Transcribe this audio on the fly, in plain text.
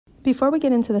Before we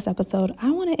get into this episode,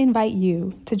 I want to invite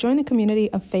you to join a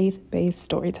community of faith-based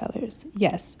storytellers.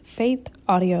 Yes, Faith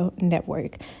Audio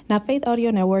Network. Now, Faith Audio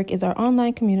Network is our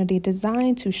online community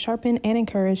designed to sharpen and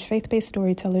encourage faith-based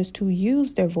storytellers to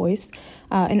use their voice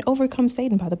and overcome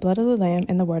Satan by the blood of the Lamb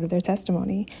and the word of their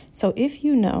testimony. So if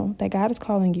you know that God is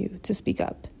calling you to speak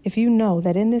up, if you know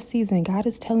that in this season, God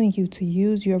is telling you to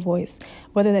use your voice,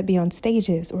 whether that be on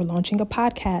stages or launching a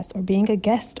podcast or being a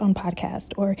guest on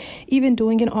podcast or even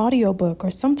doing an audiobook or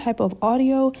some type of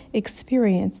audio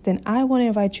experience, then I want to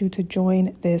invite you to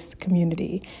join this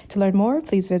community. To learn more,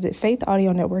 please visit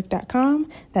faithaudionetwork.com.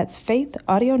 That's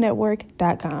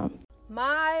faithaudionetwork.com.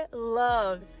 My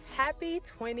loves, happy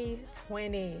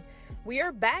 2020. We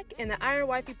are back, and the Iron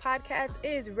Wifey podcast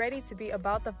is ready to be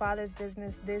about the Father's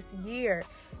business this year.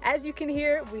 As you can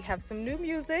hear, we have some new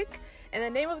music, and the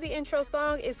name of the intro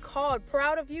song is called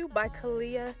Proud of You by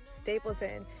Kalieha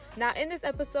Stapleton. Now, in this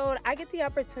episode, I get the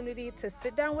opportunity to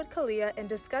sit down with Kalieha and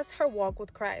discuss her walk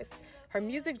with Christ, her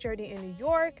music journey in New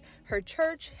York, her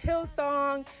church,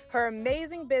 Hillsong, her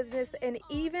amazing business, and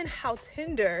even how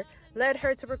Tinder led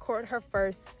her to record her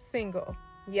first single.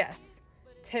 Yes,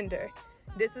 Tinder.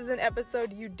 This is an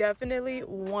episode you definitely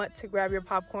want to grab your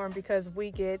popcorn because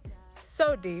we get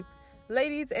so deep.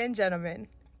 Ladies and gentlemen,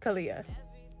 Kalieha.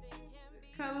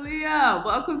 Kalieha,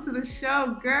 welcome to the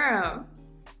show, girl.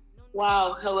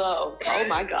 Wow, hello. Oh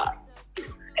my God.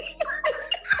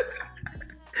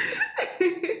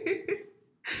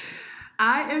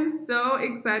 I am so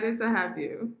excited to have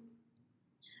you.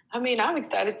 I mean, I'm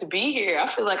excited to be here. I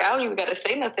feel like I don't even got to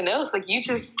say nothing else. Like, you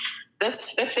just...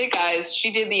 That's it, guys.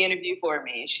 She did the interview for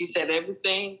me. She said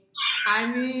everything. I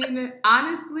mean,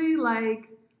 honestly, like,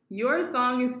 your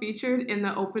song is featured in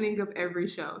the opening of every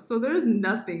show. So there's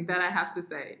nothing that I have to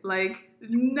say. Like,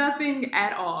 nothing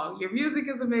at all. Your music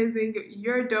is amazing.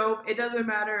 You're dope. It doesn't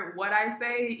matter what I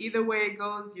say. Either way it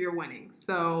goes, you're winning.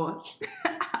 So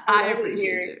I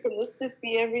appreciate it. Can this just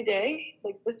be every day?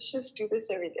 Like, let's just do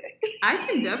this every day. I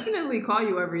can definitely call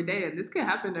you every day, and this can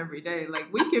happen every day.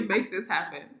 Like, we can make this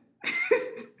happen.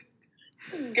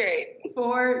 Great.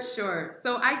 For sure.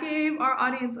 So I gave our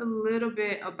audience a little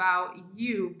bit about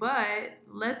you, but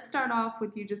let's start off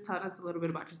with you just telling us a little bit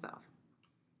about yourself.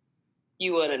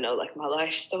 You want to know, like, my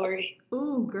life story?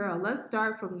 Ooh, girl, let's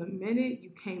start from the minute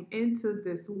you came into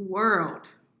this world.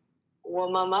 Well,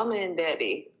 my mama and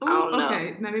daddy. Ooh, I don't know.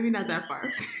 Okay, now maybe not that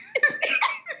far.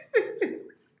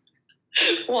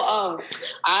 Well,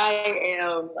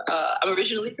 I'm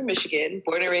originally from Michigan,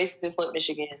 born and raised in Flint,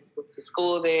 Michigan. Went to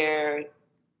school there,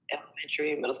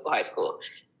 elementary, middle school, high school.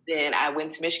 Then I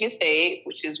went to Michigan State,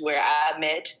 which is where I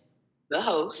met the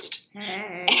host.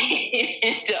 Hey.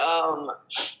 And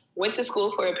went to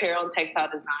school for apparel and textile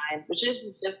design, which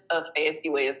is just a fancy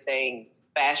way of saying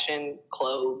fashion,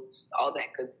 clothes, all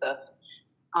that good stuff.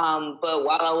 But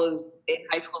while I was in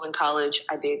high school and college,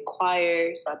 I did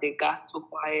choir, so I did gospel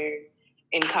choir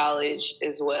in college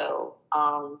as well.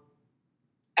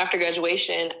 After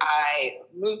graduation, I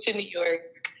moved to New York.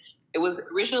 It was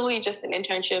originally just an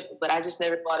internship, but I just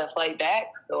never bought a flight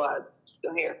back, so I'm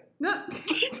still here. No.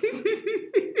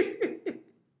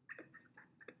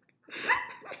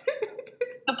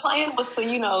 The plan was to,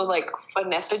 like,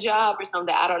 finesse a job or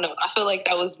something. I don't know. I feel like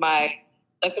that was one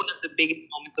of the biggest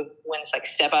moments of when it's like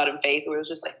step out in faith, where it was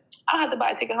just like, I don't have to buy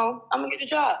a ticket home. I'm going to get a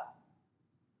job.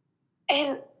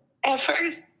 And at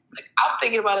first, like, I'm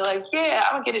thinking about it like, yeah,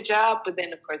 I'm going to get a job. But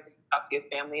then, of course, you talk to your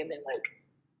family and then, like,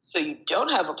 so you don't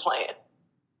have a plan.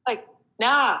 Like,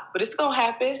 nah, but it's going to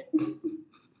happen.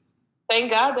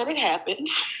 Thank God that it happened.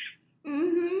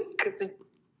 Because it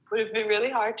would have been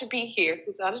really hard to be here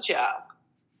without a job.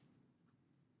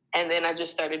 And then I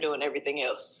just started doing everything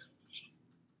else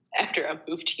after I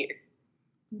moved here.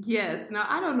 Yes. Now,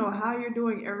 I don't know how you're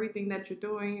doing everything that you're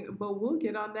doing, but we'll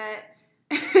get on that.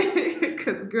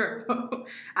 Because, girl,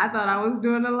 I thought I was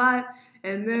doing a lot,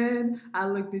 and then I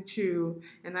looked at you,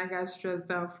 and I got stressed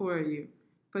out for you.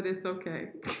 But it's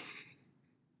okay.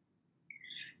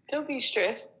 Don't be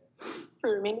stressed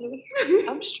for me.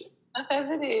 I'm stressed as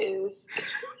it is.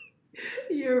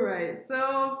 You're right.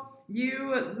 So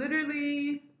you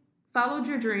literally followed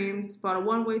your dreams, bought a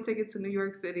one-way ticket to New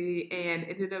York City, and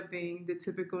ended up being the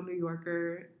typical New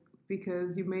Yorker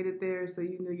because you made it there, so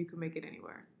you knew you could make it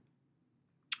anywhere.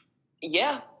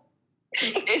 Yeah.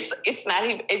 It's not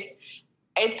even,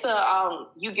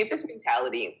 you get this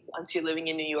mentality once you're living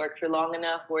in New York for long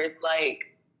enough where it's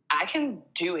like, I can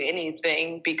do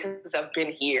anything because I've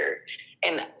been here.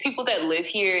 And people that live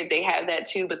here, they have that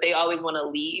too, but they always want to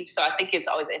leave. So I think it's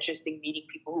always interesting meeting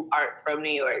people who aren't from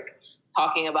New York,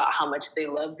 talking about how much they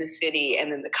love the city,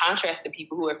 and then the contrast to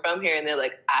people who are from here, and they're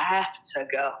like, I have to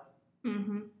go.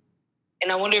 Mm-hmm.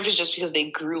 And I wonder if it's just because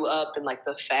they grew up in like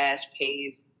the fast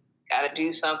paced, gotta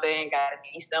do something, gotta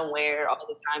be somewhere all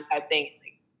the time type thing.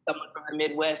 Like someone from the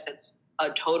Midwest, it's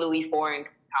a totally foreign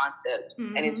concept.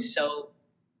 Mm-hmm. And it's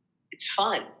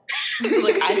fun.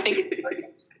 Like, I think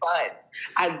it's fun.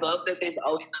 I love that there's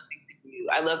always something to do.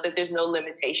 I love that there's no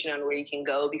limitation on where you can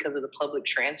go because of the public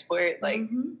transport. Like,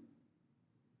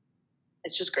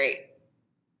 it's just great.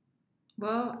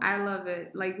 Well, I love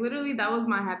it. Like, literally, that was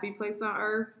my happy place on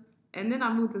earth. And then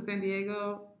I moved to San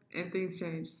Diego, and things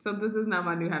changed. So this is not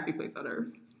my new happy place on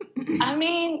earth. I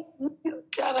mean, you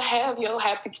gotta have your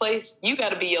happy place. You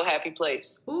gotta be your happy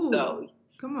place. Ooh, so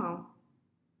come on.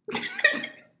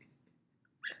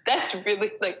 That's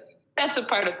really, like, that's a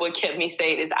part of what kept me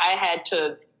sane is I had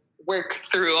to work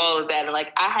through all of that. And,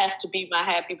 like, I have to be my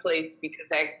happy place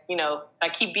because I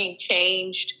keep being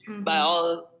changed by all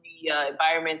of the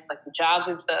environments, like the jobs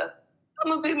and stuff.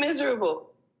 I'm a bit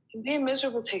miserable. And being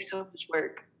miserable takes so much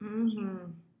work.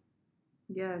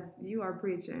 Yes, you are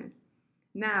preaching.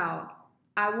 Now,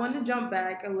 I want to jump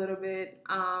back a little bit.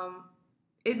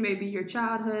 It may be your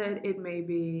childhood, it may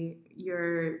be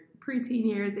your preteen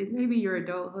years, it may be your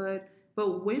adulthood,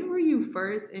 but when were you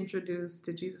first introduced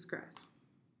to Jesus Christ?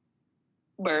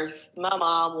 Birth. My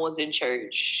mom was in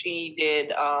church. She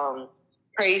did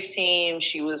praise team.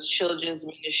 She was children's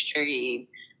ministry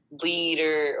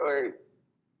leader, or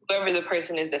whoever the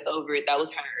person is that's over it. That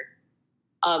was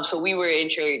her. So we were in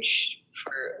church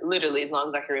for literally as long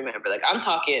as I can remember. Like, I'm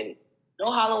talking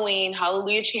no Halloween,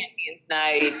 Hallelujah Champions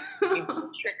Night,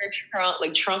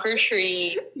 trunk or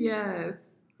treat. Yes.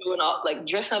 Doing all, like,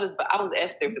 dressing up as, I was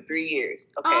Esther for 3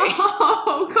 years. Okay.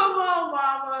 Oh, come on,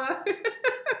 mama.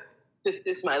 This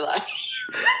is my life.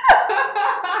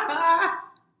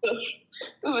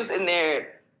 We was in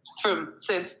there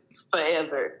since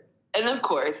forever. And of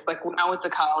course, like, when I went to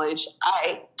college,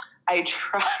 I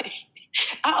tried.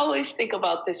 I always think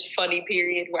about this funny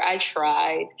period where I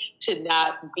tried to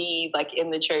not be, like, in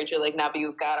the church or, like, not be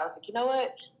with God. I was like, you know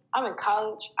what? I'm in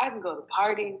college. I can go to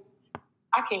parties.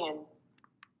 I can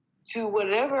do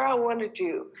whatever I want to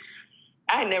do.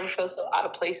 I never felt so out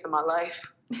of place in my life.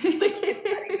 Like,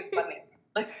 it's not even funny.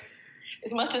 Like,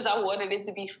 as much as I wanted it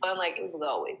to be fun, like, it was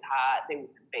always hot. There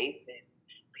was a basement.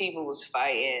 People was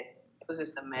fighting. It was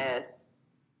just a mess.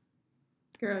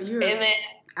 Girl, you're... And then...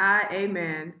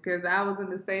 amen. Because I was in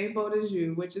the same boat as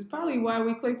you, which is probably why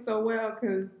we clicked so well.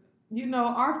 Because,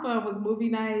 our fun was movie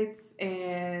nights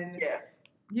and,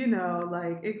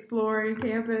 like, exploring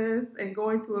campus and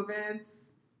going to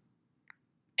events.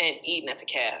 And eating at the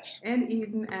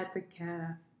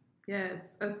calf.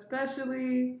 Yes.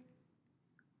 Especially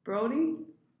Brody.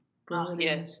 Oh,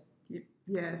 yes.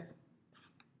 Yes.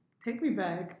 Take me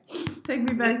back. Take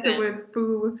me back to when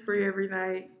food was free every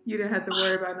night. You didn't have to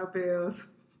worry about no bills.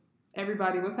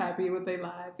 Everybody was happy with their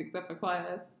lives except for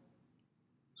class.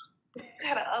 You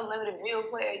had an unlimited meal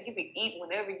plan. You could eat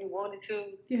whenever you wanted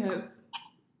to. Yes.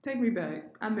 Take me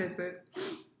back. I miss it.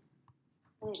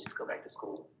 Let me just go back to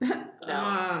school.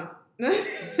 No.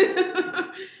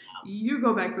 You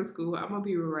go back to school. I'm going to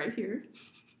be right here.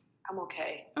 I'm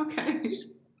okay. Okay.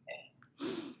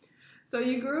 So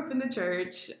you grew up in the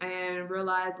church and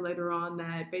realized later on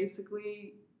that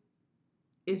basically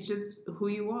it's just who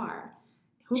you are.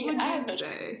 Who would you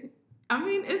say? I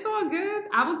mean, it's all good.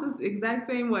 I was the exact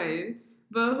same way.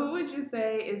 But who would you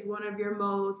say is one of your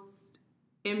most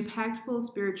impactful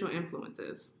spiritual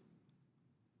influences?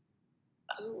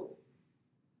 Oh.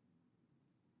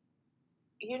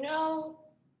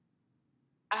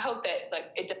 I hope that,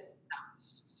 like, it doesn't sound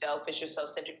selfish or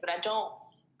self-centered, but I don't,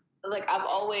 like, I've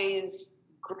always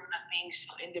grown up being so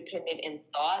independent in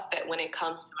thought that when it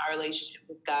comes to my relationship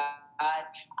with God,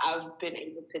 I've been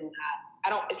able to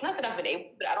it's not that I've been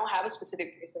able, but I don't have a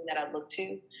specific person that I look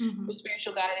to for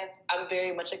spiritual guidance. I'm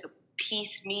very much like a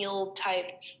piecemeal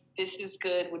type. This is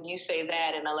good when you say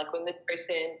that, and I like when this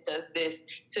person does this,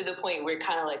 to the point where it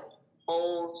kind of like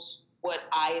molds what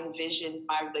I envision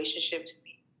my relationship to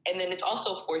be. And then it's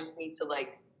also forced me to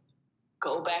like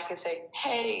go back and say,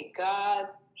 hey, God,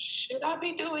 should I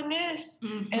be doing this?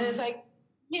 And it's like,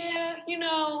 yeah,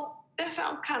 that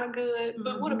sounds kind of good,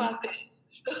 but what about this?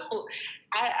 So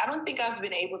I don't think I've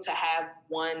been able to have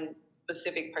one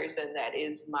specific person that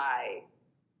is my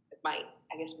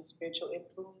spiritual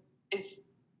influence.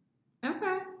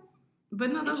 Okay.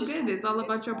 But no, that's good. It's all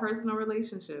about your personal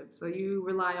relationship. So you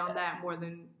rely on that more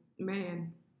than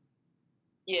man.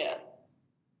 Yeah.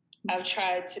 I've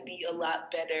tried to be a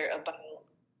lot better about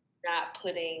not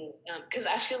putting, because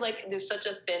I feel like there's such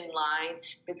a thin line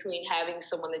between having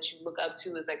someone that you look up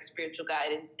to as like spiritual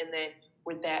guidance and then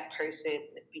where that person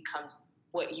becomes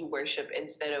what you worship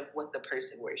instead of what the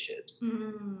person worships.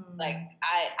 Mm. Like,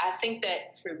 I think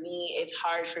that for me, it's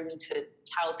hard for me to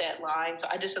tout that line. So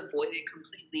I just avoid it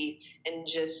completely and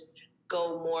just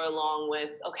go more along with,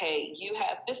 okay, you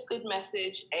have this good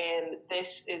message and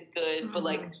this is good, but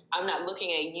like, I'm not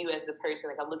looking at you as the person,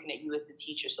 like I'm looking at you as the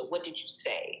teacher. So what did you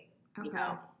say? Okay. You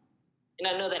know? And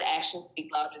I know that actions speak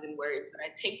louder than words, but I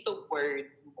take the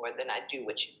words more than I do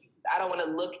what you use. I don't want to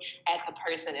look at the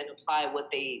person and apply what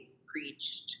they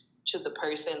preached to the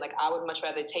person. Like, I would much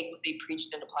rather take what they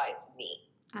preached and apply it to me.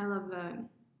 I love that.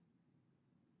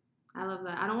 I love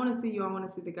that. I don't want to see you. I want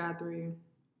to see the God through you.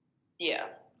 Yeah.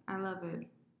 I love it.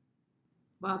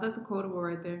 Wow, that's a quotable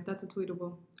right there. That's a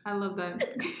tweetable. I love that.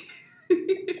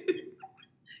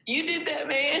 You did that,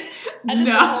 man. I just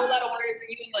said a whole lot of words and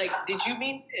you was like, did you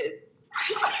mean this?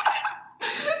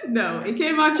 No, it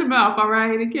came out your mouth, all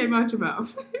right? It came out your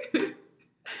mouth.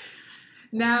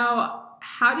 Now,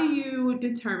 how do you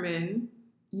determine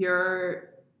your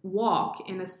walk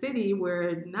in a city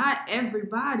where not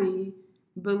everybody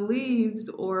believes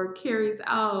or carries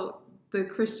out the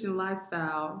Christian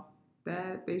lifestyle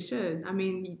that they should? I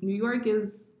mean, New York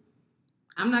is,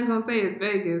 I'm not going to say it's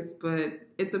Vegas, but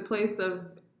it's a place of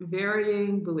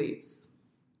varying beliefs.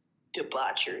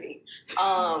 Debauchery.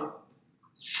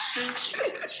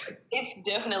 It's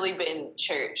definitely been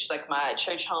church, like my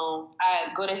church home.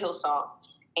 I go to Hillsong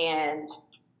and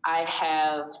I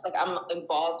have, like, I'm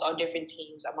involved on different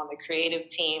teams. I'm on the creative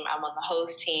team, I'm on the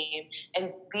host team,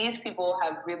 and these people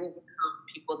have really become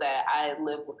people that I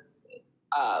live with,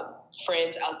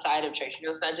 friends outside of church. You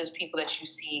know, it's not just people that you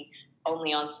see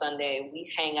only on Sunday.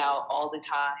 We hang out all the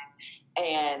time,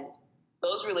 and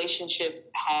those relationships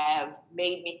have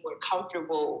made me more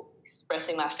comfortable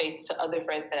expressing my faith to other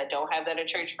friends that I don't have that are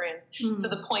church friends, to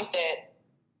the point that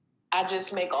I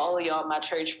just make all of y'all my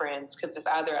church friends, because it's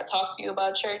either I talk to you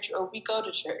about church or we go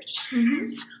to church.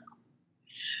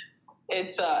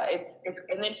 So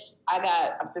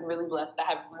I've been really blessed. I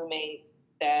have roommates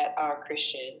that are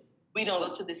Christian. We don't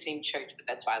go to the same church, but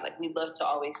that's fine. Like, we love to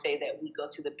always say that we go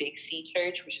to the Big C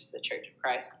Church, which is the Church of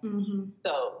Christ.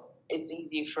 So it's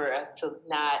easy for us to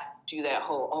not do that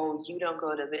whole, oh, you don't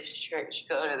go to this church,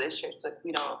 go to this church. Like,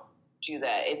 we don't do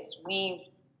that. We've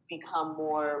become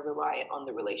more reliant on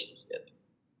the relationship.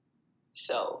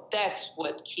 So that's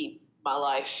what keeps my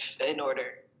life in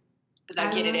order, because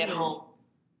I get it at home,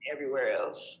 everywhere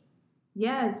else.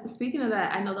 Yes, speaking of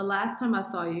that, I know the last time I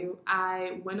saw you,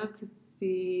 I went up to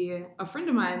see a friend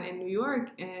of mine in New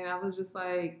York, and I was just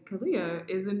like, Kalieha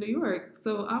is in New York,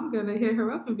 so I'm going to hit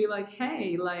her up and be like,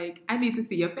 hey, like, I need to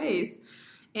see your face.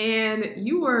 And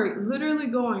you were literally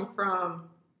going from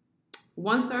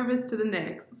one service to the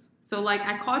next. So, like,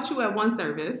 I caught you at one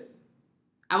service.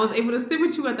 I was able to sit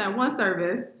with you at that one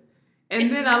service, and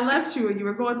then I left you and you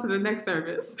were going to the next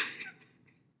service.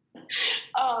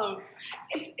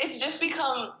 It's just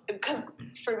become, because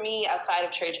for me, outside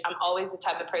of church, I'm always the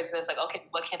type of person that's like, okay,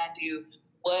 what can I do?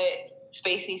 What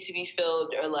space needs to be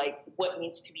filled, or like what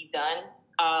needs to be done?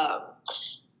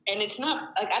 And it's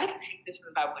not, like, I didn't take this from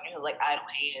the Bible, you know, like idle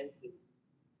hands,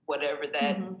 whatever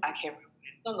that, I can't remember.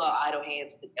 It's not about idle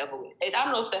hands, the devil. And I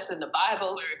don't know if that's in the Bible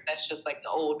or if that's just like the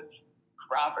old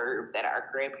proverb that our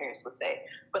grandparents would say,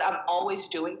 but I'm always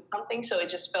doing something, so it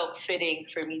just felt fitting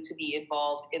for me to be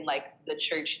involved in like the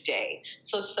church day.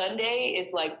 So Sunday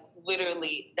is like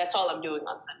literally, that's all I'm doing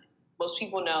on Sunday. Most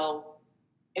people know,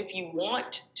 if you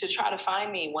want to try to find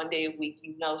me one day a week,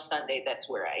 you know Sunday, that's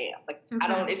where I am. Like, I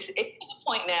don't, it's to the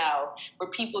point now where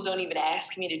people don't even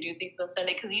ask me to do things on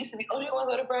Sunday, because it used to be, oh, do you want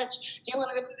to go to brunch? Do you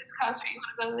want to go to this concert? Do you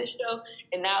want to go to this show?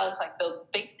 And now it's like, they'll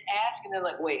think to ask, and they're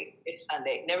like, wait, it's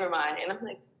Sunday, never mind. And I'm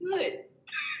like, good.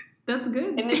 That's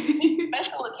good. And there's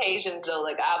special occasions though,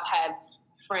 like I've had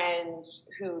friends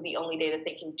who the only day that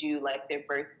they can do like their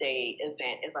birthday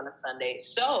event is on a Sunday.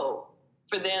 So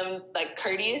for them, like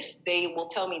courteous, they will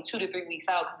tell me 2 to 3 weeks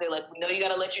out, because they're like, we know you got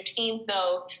to let your teams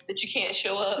know that you can't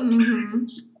show up.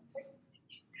 This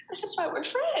is why we're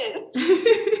friends.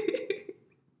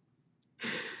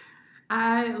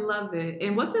 I love it.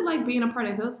 And what's it like being a part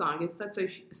of Hillsong? It's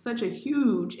such a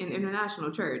huge and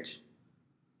international church.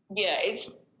 Yeah,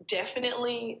 it's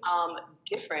definitely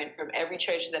different from every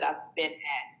church that I've been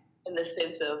at, in the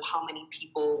sense of how many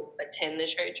people attend the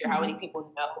church or how many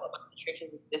people know about the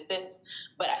church's existence.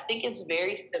 But I think it's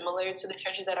very similar to the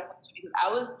churches that I've been to,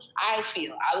 because I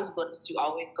feel I was blessed to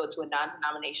always go to a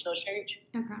non-denominational church.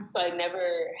 So I never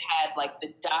had like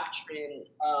the doctrine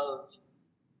of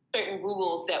certain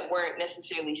rules that weren't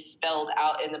necessarily spelled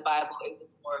out in the Bible. It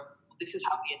was more, this is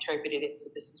how we interpreted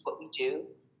it, this is what we do.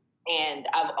 And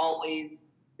I've always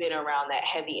been around that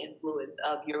heavy influence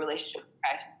of your relationship with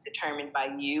Christ is determined by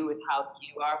you and how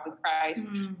you are with Christ.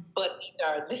 But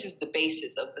this is the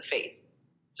basis of the faith.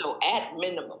 So at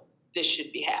minimum, this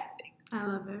should be happening. I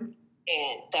love it.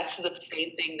 And that's the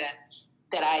same thing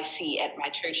that I see at my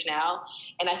church now.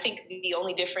 And I think the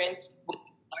only difference with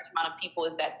a large amount of people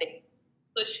is that they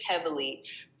push heavily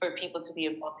for people to be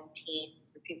involved in teams,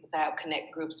 for people to have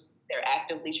connect groups. They're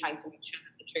actively trying to make sure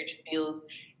that the church feels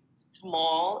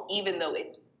small, even though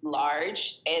it's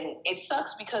large. And it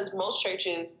sucks because most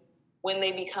churches, when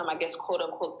they become, I guess, quote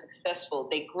unquote successful,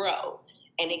 they grow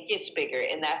and it gets bigger.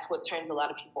 And that's what turns a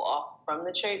lot of people off from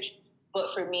the church.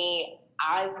 But for me,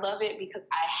 I love it because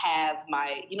I have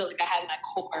my, I have my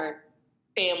core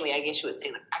family, I guess you would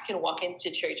say. Like, I can walk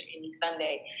into church any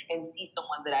Sunday and see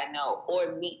someone that I know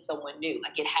or meet someone new.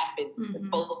 Like, it happens.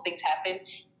 Both things happen.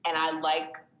 And I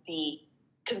like the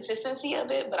consistency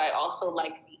of it, but I also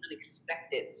like the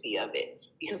unexpectancy of it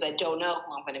because I don't know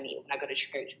who I'm going to meet when I go to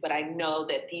church, but I know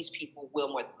that these people will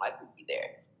more than likely be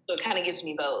there. So it kind of gives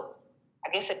me both.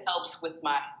 I guess it helps with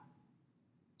my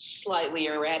slightly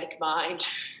erratic mind.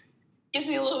 Gives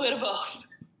me a little bit of both.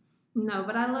 No,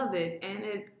 but I love it. And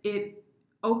it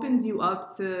opens you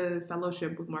up to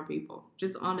fellowship with more people,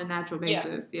 just on a natural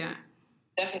basis. Yeah.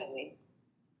 Definitely.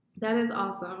 That is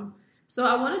awesome. So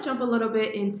I want to jump a little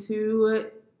bit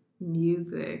into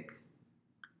music.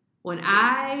 When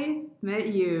I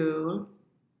met you,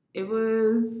 it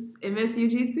was in Miss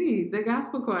UGC, the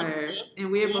gospel choir.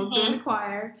 And we had both joined the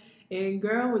choir. And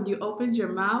girl, when you opened your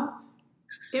mouth,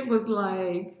 it was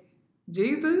like,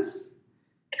 Jesus,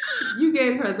 you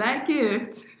gave her that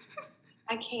gift.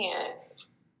 I can't.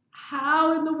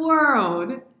 How in the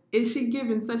world is she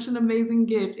given such an amazing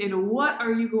gift? And what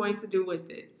are you going to do with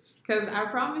it? Because I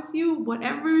promise you,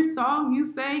 whatever song you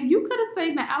sang, you could have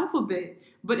sang the alphabet.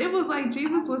 But it was like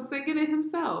Jesus was singing it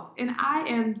himself. And I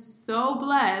am so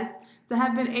blessed to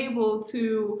have been able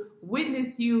to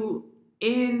witness you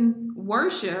in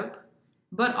worship,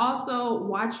 but also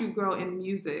watch you grow in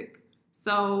music.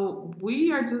 So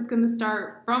we are just going to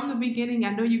start from the beginning. I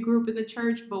know you grew up in the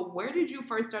church, but where did you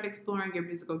first start exploring your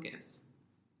musical gifts?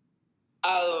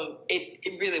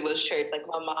 It really was church. Like,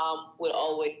 my mom would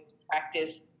always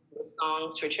practice the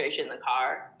songs for church in the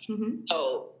car.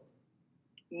 So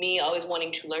me always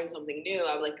wanting to learn something new,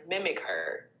 I would like mimic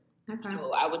her. Okay.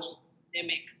 So I would just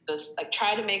mimic this, like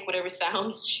try to make whatever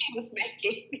sounds she was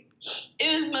making.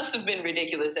 It must have been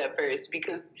ridiculous at first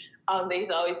because they used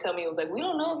to always tell me, it was like, we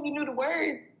don't know if you knew the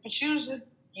words, but you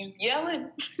was yelling.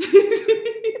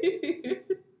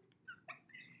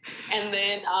 And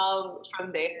then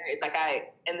from there, it's like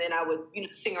and then I would,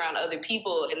 sing around other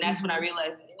people. And that's when I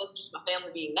realized it wasn't just my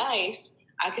family being nice.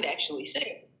 I could actually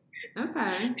sing.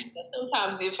 Okay.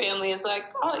 Sometimes your family is like,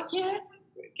 oh, yeah,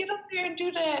 get up there and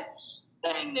do that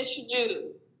thing that you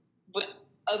do. But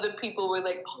other people were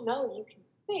like, oh, no, you can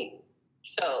sing.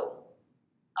 So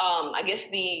I guess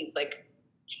the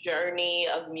journey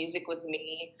of music with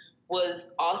me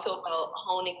was also about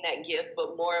honing that gift,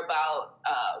 but more about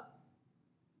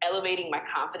elevating my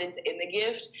confidence in the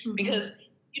gift. Because,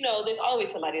 there's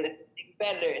always somebody that can sing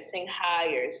better, sing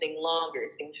higher, sing longer,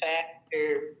 sing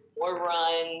faster, more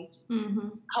runs, a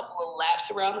couple of laps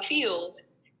around the field.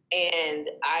 And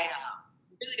I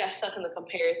really got stuck in the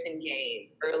comparison game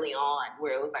early on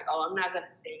where it was like, oh, I'm not going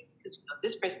to sing because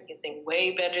this person can sing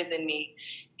way better than me.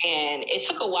 And it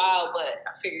took a while, but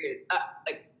I figured,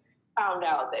 found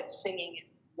out that singing is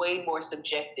way more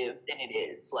subjective than it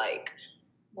is like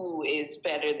who is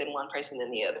better than one person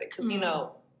than the other. Because,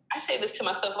 I say this to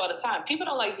myself all the time. People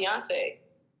don't like Beyonce.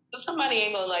 So somebody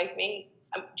ain't going to like me.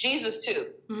 Jesus too,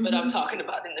 but I'm talking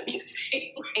about in the music.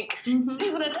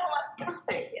 People that don't like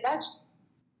Beyonce.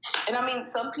 And I mean,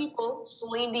 some people,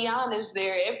 Celine Dion is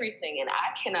their everything, and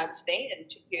I cannot stand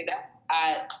to hear that.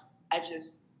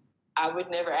 I would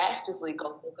never actively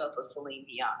go look up a Celine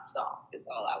Dion song, is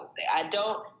all I would say. I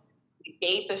don't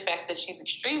negate the fact that she's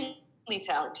extremely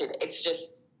talented. It's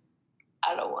just,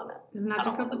 I don't want to. It's not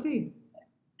your cup of tea.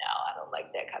 No, I don't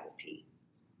like that cup of tea.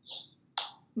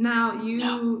 Now,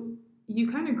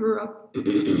 you kind of grew up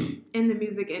in the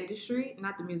music industry,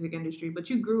 not the music industry, but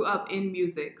you grew up in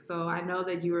music. So I know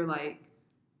that you were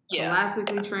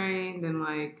classically trained and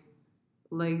like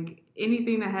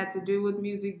anything that had to do with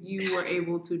music, you were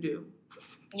able to do.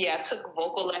 Yeah, I took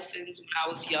vocal lessons when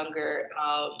I was younger.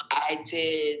 I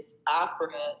did opera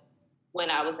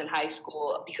when I was in high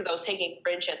school because I was taking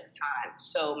French at the time.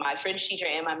 So my French teacher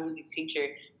and my music teacher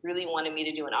really wanted me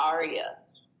to do an aria.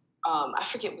 I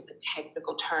forget what the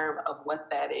technical term of what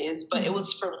that is, but it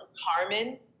was from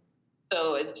Carmen.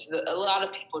 So a lot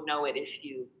of people know it if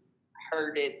you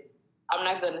heard it. I'm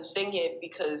not going to sing it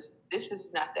because this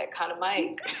is not that kind of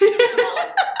mic.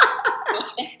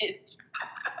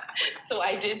 So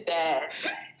I did that.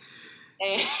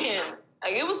 And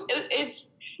like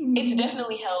it's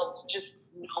definitely helped just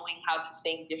knowing how to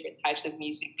sing different types of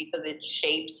music because it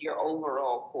shapes your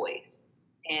overall voice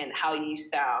and how you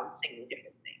sound singing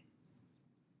different things.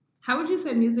 How would you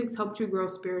say music's helped you grow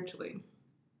spiritually?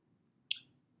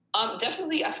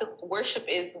 Definitely, I feel worship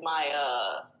is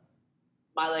my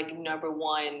like number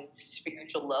one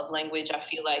spiritual love language. I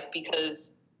feel like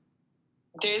because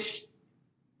there's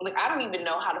like I don't even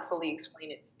know how to fully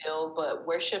explain it still, but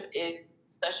worship is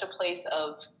such a place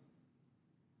of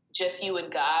just you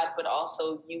and God, but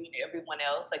also you and everyone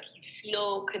else. Like you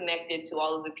feel connected to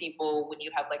all of the people when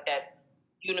you have like that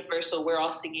universal, we're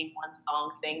all singing one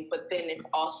song thing, but then it's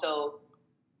also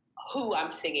who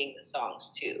I'm singing the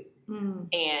songs to.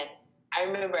 And I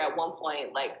remember at one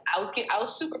point, like I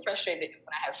was super frustrated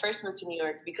when I had first moved to New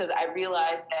York because I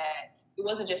realized that it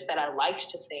wasn't just that I liked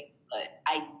to sing, but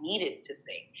I needed to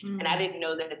sing. And I didn't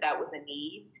know that was a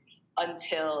need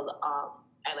until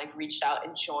I like reached out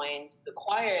and joined the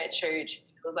choir at church.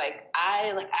 It was like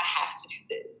I have to do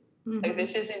this. Like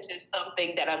this isn't just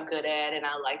something that I'm good at and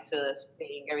I like to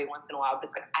sing every once in a while, but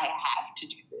it's like I have to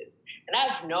do this. And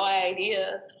I have no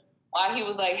idea why he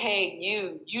was like, hey,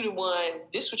 you the one,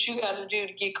 this what you got to do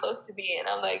to get close to me. And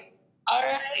I'm like, all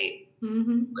right,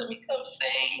 let me come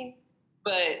sing.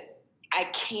 But I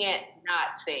can't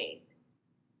not sing,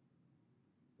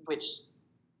 which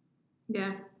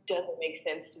doesn't make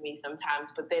sense to me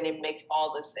sometimes, but then it makes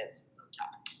all the sense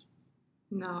sometimes.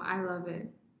 No, I love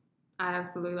it. I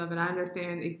absolutely love it. I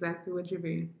understand exactly what you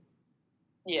mean.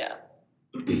 Yeah.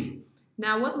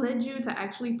 Now, what led you to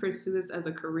actually pursue this as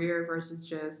a career versus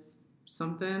just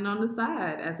something on the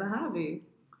side as a hobby?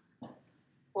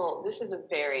 Well, this is a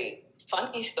very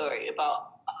funny story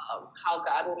about how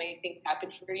God will make things happen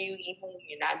for you even when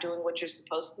you're not doing what you're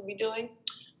supposed to be doing.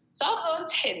 So I was on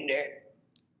Tinder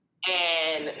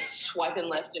and swiping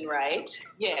left and right.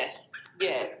 Yes.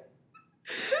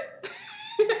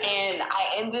 And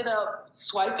I ended up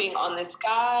swiping on this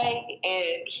guy,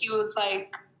 and he was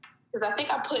like, because I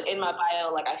think I put in my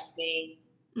bio, like I sing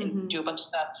and do a bunch of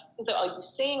stuff. He's like, oh, you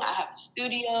sing? I have a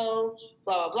studio,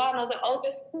 blah, blah, blah. And I was like, oh,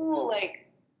 that's cool. Like,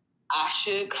 I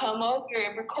should come over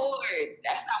and record.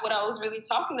 That's not what I was really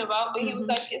talking about. But he was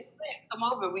like, it's lit. Come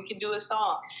over. We can do a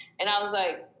song. And I was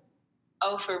like,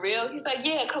 oh, for real? He's like,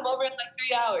 yeah, come over in like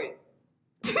 3 hours.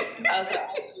 I was like,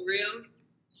 oh, for real?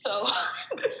 So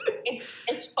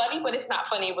it's funny, but it's not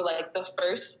funny. But like the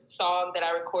first song that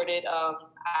I recorded,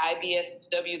 IBSW,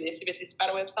 the Intimacy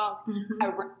Spiderweb song, I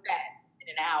wrote that in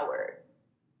an hour.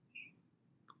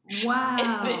 Wow.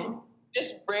 And then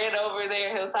just ran over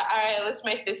there. He was like, all right, let's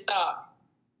make this song.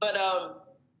 But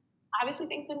obviously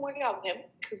things didn't work out with him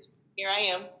because here I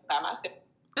am by myself.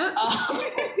 But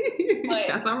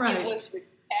that's all right. It was the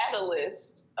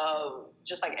catalyst of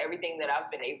just like everything that I've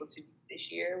been able to do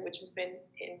this year, which has been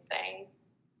insane.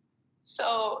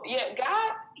 So yeah,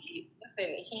 God, he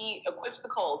equips the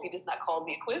called. He does not call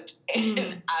the equipped,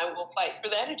 and I will fight for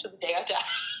that until the day I die,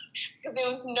 because there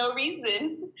was no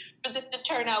reason for this to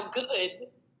turn out good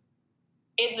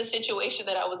in the situation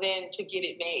that I was in to get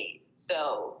it made.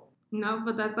 So. No,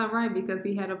 but that's all right because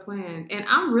he had a plan. And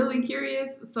I'm really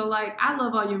curious. So, like, I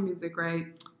love all your music, right?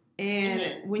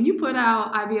 And when you put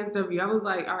out IBSW, I was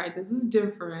like, all right, this is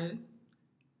different.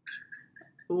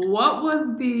 What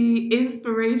was the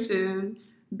inspiration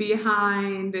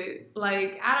behind,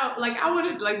 like, I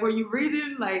wanted, like, were you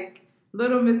reading, like,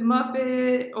 Little Miss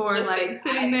Muffet or, listen, like,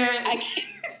 sitting there?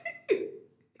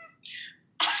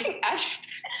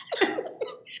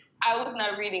 I was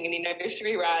not reading any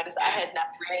nursery rhymes. I had not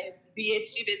read The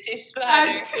Itsy Bitsy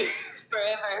Spider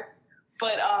forever.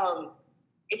 But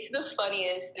it's the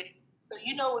funniest thing. So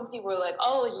you know when people are like,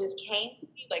 oh, it just came to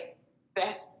me? Like,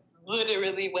 that's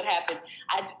literally what happened.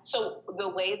 So the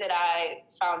way that I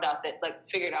found out that, like,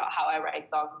 figured out how I write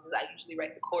songs is I usually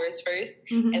write the chorus first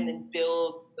and then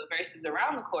build the verses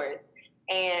around the chorus.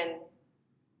 And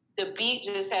the beat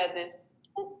just had this...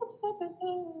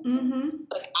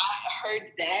 Like I heard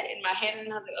that in my head,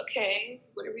 and I was like, "Okay,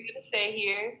 what are we gonna say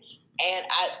here?" And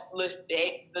I listened.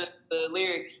 The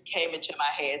lyrics came into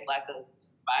my head like a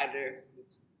spider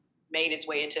made its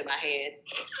way into my head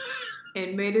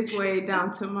and made its way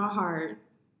down to my heart.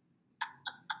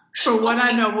 For what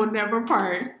I know, will never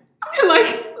part.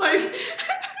 like I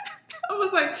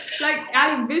was like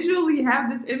I visually have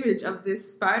this image of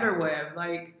this spider web,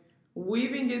 like,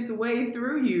 weaving its way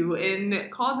through you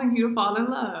and causing you to fall in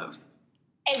love.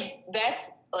 And that's,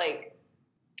 like,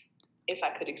 if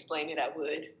I could explain it, I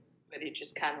would. But it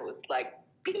just kind of was like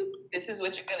this is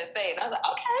what you're going to say. And I was like,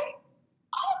 okay.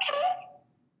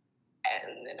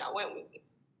 And then I went with it.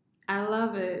 I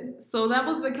love it. So that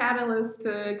was the catalyst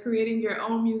to creating your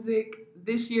own music.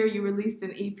 This year you released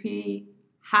an EP,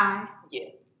 H.A.I. Yeah.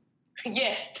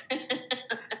 Yes.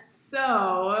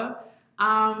 So,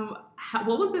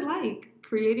 what was it like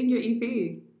creating your EP?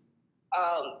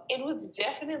 It was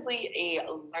definitely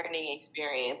a learning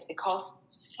experience. It costs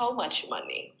so much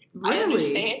money. Really? I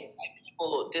understand why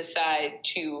people decide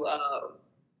to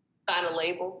sign a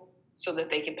label so that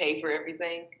they can pay for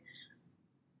everything.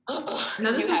 Now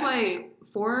this is like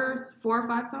four or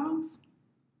five songs?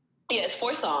 Yeah, it's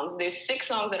 4 songs. There's 6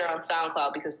 songs that are on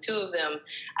SoundCloud because 2 of them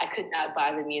I could not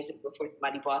buy the music before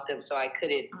somebody bought them, so I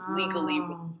couldn't legally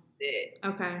release it.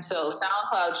 Okay. So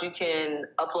SoundCloud, you can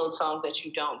upload songs that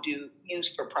you don't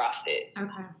use for profit.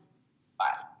 Okay.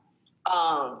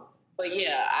 But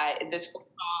yeah, there's 4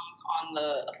 songs on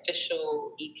the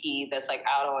official EP that's like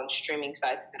out on streaming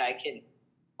sites that I can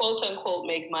quote unquote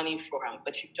make money from,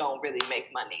 but you don't really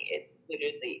make money. It's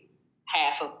literally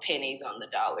half of pennies on the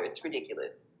dollar. It's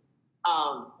ridiculous.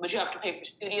 But you have to pay for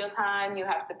studio time. You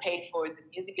have to pay for the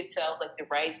music itself, like the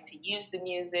rights to use the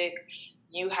music.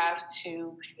 You have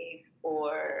to pay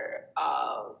for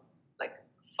like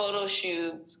photo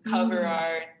shoots, cover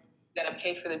art. You got to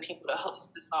pay for the people to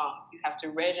host the songs. You have to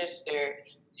register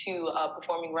to a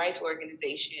performing rights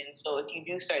organization. So if you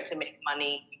do start to make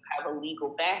money, you have a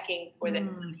legal backing for that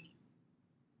money.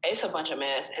 It's a bunch of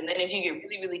mess. And then if you get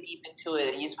really, really deep into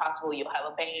it, it's possible you'll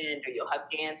have a band or you'll have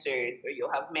dancers or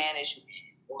you'll have management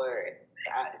or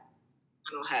I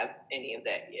don't have any of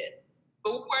that yet.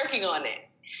 But we're working on it.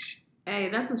 Hey,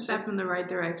 that's a step in the right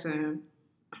direction.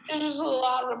 It's just a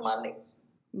lot of money.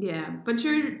 Yeah, but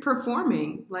you're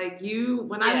performing. Like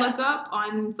when I look up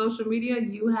on social media,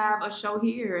 you have a show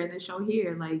here and a show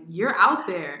here. Like you're out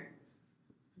there.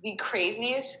 The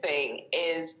craziest thing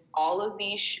is all of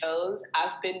these shows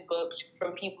I've been booked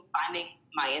from people finding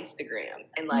my Instagram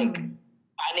and like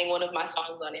finding one of my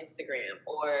songs on Instagram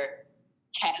or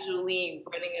casually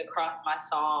running across my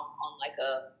song on like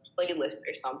a playlist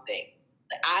or something.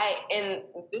 And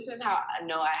this is how I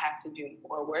know I have to do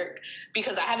more work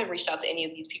because I haven't reached out to any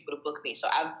of these people to book me. So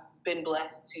I've been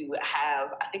blessed to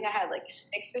have, I think I had like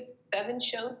 6 or 7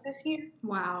 shows this year.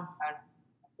 Wow.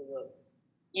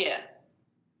 Yeah.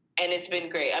 And it's been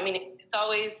great. I mean, it's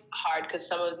always hard because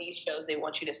some of these shows, they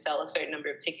want you to sell a certain number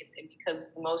of tickets. And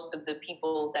because most of the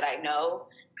people that I know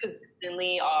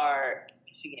consistently are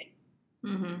Michigan.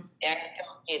 And I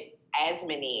don't get as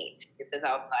many tickets as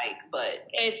I would like, but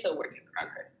it's a work in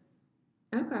progress.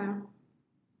 Okay.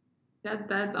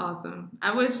 That's awesome.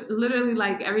 I wish literally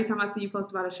like every time I see you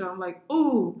post about a show, I'm like,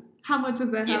 ooh, how much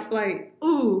is that half flight?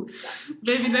 Ooh,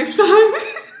 maybe next time.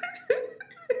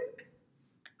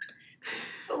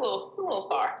 It's a little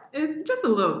far. It's just a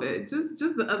little bit, just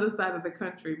the other side of the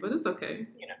country, but it's okay.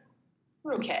 You know,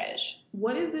 real cash.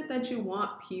 What is it that you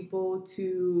want people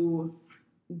to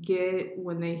get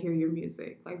when they hear your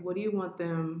music? Like, what do you want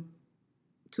them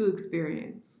to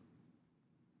experience?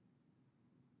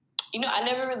 You know, I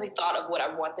never really thought of what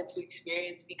I wanted to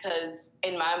experience because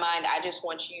in my mind, I just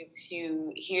want you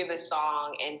to hear the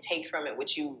song and take from it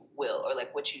what you will or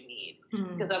like what you need.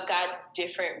 Because I've got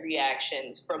different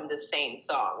reactions from the same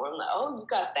song where I'm like, oh, you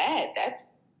got that.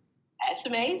 That's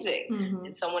amazing.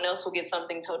 And someone else will get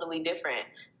something totally different.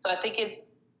 So I think it's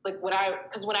like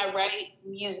because when I write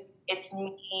music, it's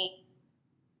me,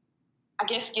 I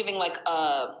guess, giving like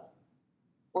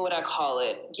what would I call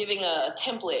it? Giving a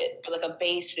template or like a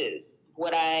basis,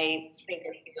 what I think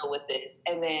or feel with this.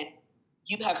 And then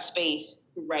you have space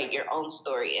to write your own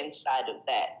story inside of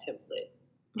that template.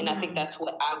 And I think that's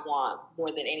what I want more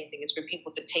than anything is for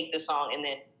people to take the song and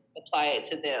then apply it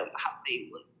to them how they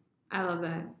would. I love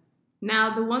that. Now,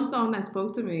 the one song that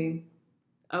spoke to me,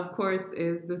 of course,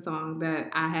 is the song that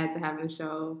I had to have in the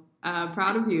show,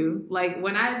 Proud of You. Like,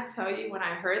 when I tell you, when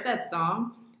I heard that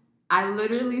song, I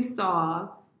literally saw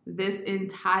this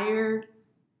entire,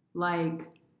 like,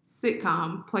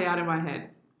 sitcom play out in my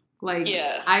head. Like,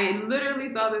 I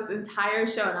literally saw this entire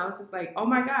show, and I was just like, oh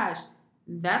my gosh,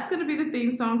 that's going to be the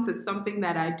theme song to something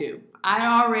that I do.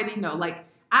 I already know. Like,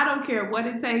 I don't care what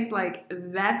it takes. Like,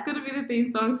 that's going to be the theme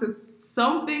song to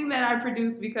something that I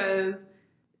produce because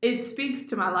it speaks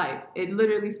to my life. It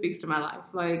literally speaks to my life.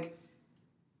 Like,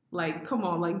 come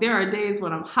on. Like, there are days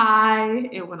when I'm high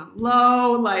and when I'm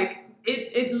low. Like,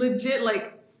 it legit,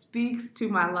 like, speaks to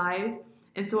my life.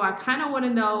 And so I kind of want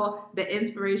to know the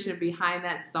inspiration behind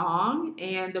that song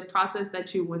and the process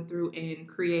that you went through in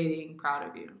creating Proud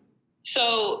of You.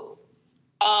 So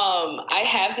I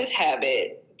have this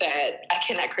habit that I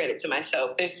cannot credit to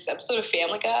myself. There's this episode of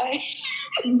Family Guy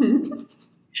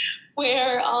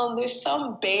where there's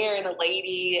some bear and a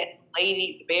lady,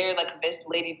 the bear like convinced the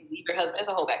lady to leave her husband. It's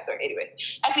a whole backstory. Anyways,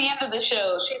 at the end of the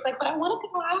show, she's like, but I want to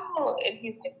go out. And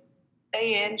he's like,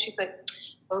 stay in. She's like,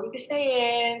 well, we can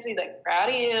stay in. So he's like, proud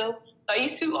of you. So I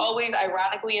used to always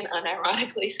ironically and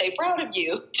unironically say proud of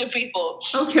you to people.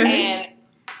 Okay. And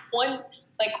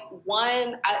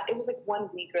it was like 1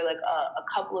 week or like a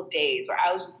couple of days where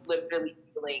I was just literally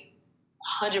feeling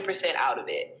 100% out of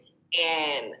it.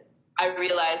 And I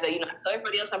realized that, I tell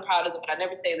everybody else I'm proud of them, but I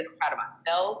never say that I'm proud of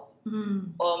myself.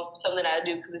 Something I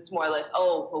do because it's more or less,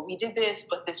 oh, well, we did this,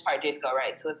 but this part didn't go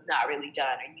right, so it's not really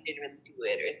done, or you didn't really do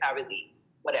it, or it's not really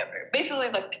whatever. Basically,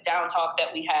 like the down talk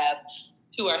that we have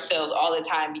to ourselves all the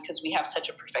time because we have such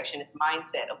a perfectionist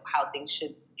mindset of how things should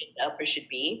end up or should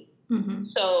be. Mm-hmm.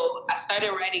 So I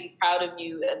started writing Proud of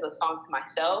You as a song to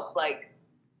myself, like,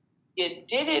 you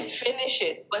didn't finish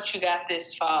it, but you got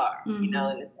this far, Mm-hmm.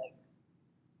 And it's like,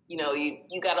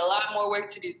 you got a lot more work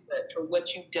to do, but for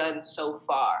what you've done so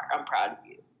far, I'm proud of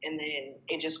you. And then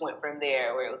it just went from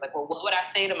there where it was like, well, what would I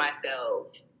say to myself?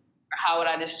 Or how would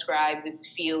I describe this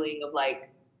feeling of like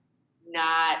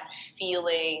not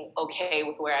feeling okay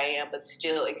with where I am, but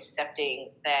still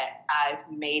accepting that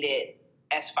I've made it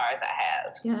as far as I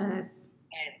have. Yes.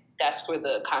 And that's where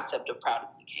the concept of Proud of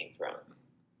You came from.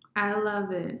 I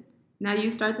love it. Now you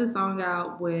start the song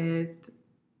out with,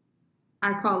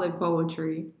 I call it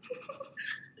poetry.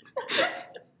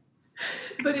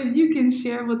 But if you can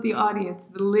share with the audience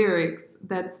the lyrics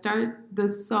that start the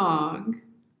song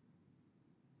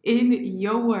in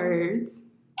your words.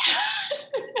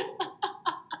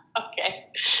 Okay.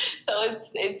 So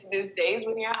it's there's days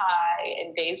when you're high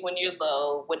and days when you're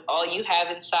low, when all you have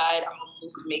inside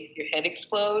almost makes your head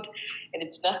explode. And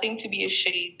it's nothing to be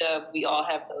ashamed of. We all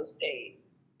have those days.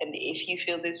 And if you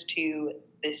feel this too,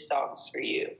 this song's for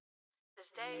you. There's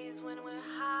days when we're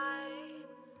high,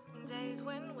 and days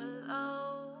when we're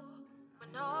low,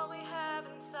 when all we have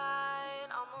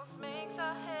inside almost makes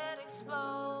our head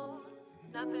explode.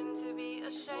 Nothing to be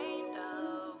ashamed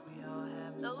of, we all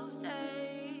have those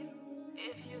days.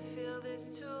 If you feel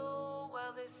this too,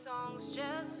 well, this song's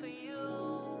just for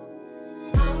you.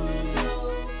 I'm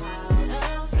so proud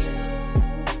of you,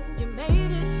 you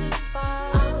made it this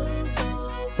far. I'm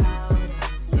so proud of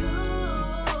you,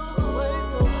 you worked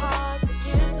so hard to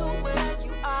get to where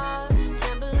you are.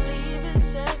 Can't believe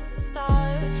it's just the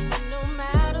start, and no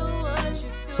matter what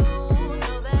you do,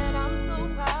 know that I'm so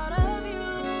proud of you.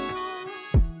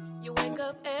 You wake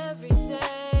up every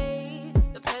day,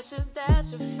 the pressures that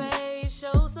you face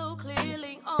show so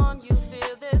clearly on you.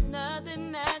 Feel there's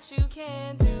nothing that you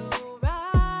can do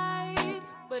right,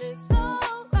 but it's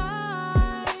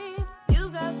alright. You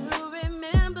got to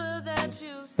remember that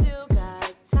you still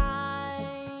got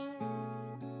time.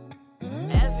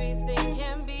 Everything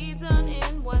can be done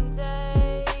in one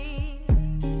day.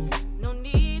 No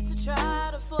need to try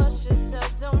to force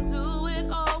yourself, don't do it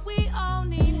all. We all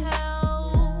need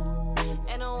help.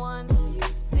 And once you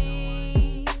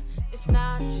see it's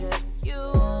not just you,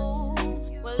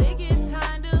 well, it gets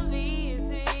kind of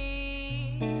easy.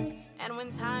 And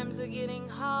when times are getting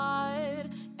hard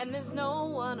and there's no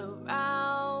one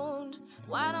around,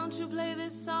 why don't you play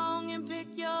this song and pick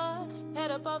your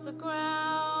head up off the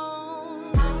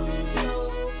ground? I'm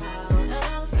so proud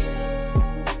of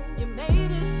you, you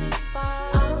made it this far.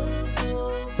 I'm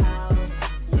so proud of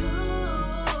you,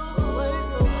 you worked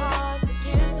so hard to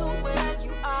get to where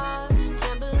you are.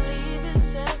 Can't believe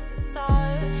it's just the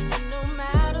start, and no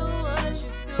matter what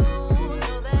you do,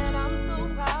 know that I'm so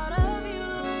proud of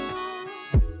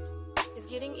you. It's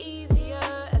getting easier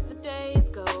as the days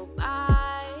go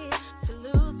by to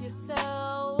lose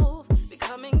yourself,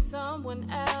 becoming someone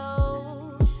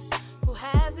else who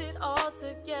has it all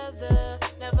together,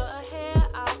 never a hair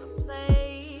out of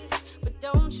place. But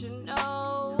don't you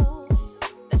know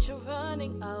that you're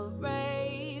running a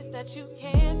race that you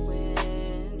can't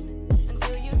win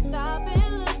until you stop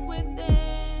and look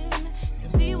within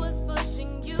and see what's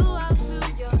pushing you out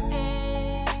to your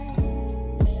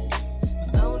ends.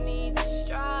 There's no need to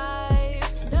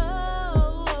strive,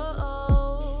 no.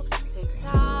 Take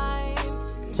time,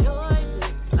 enjoy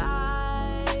this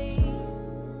life.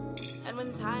 And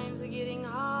when times are getting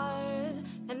hard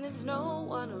and there's no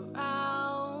one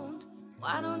around,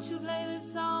 why don't you play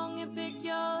this song and pick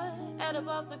your head up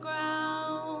off the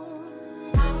ground?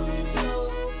 I'm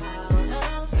so proud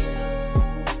of you,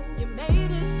 you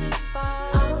made it this far.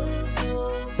 I'm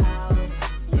so proud of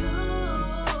you,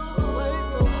 you worked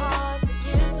so hard to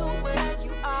get to where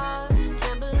you are.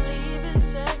 Can't believe it's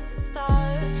just the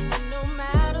start, and no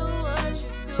matter what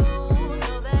you do,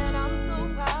 know that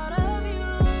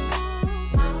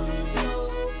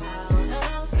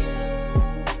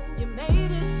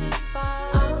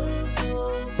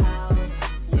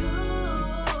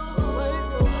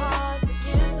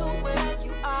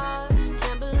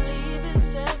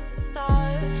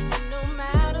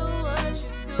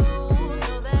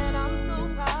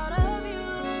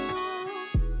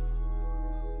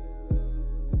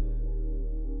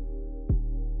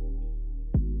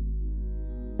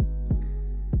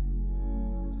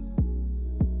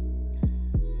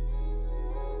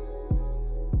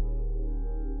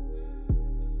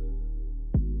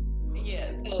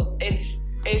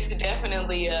it's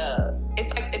definitely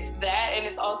it's like it's that, and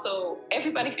it's also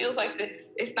everybody feels like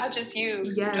this. It's not just you.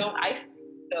 So Yes. don't isolate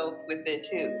yourself with it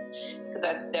too, because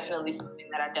that's definitely something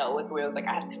that I dealt with where I was like,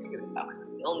 I have to figure this out because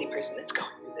I'm the only person that's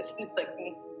going through this, and it's like,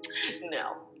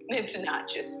 no, it's not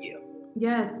just you.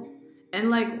 Yes. And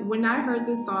like when I heard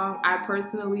this song, I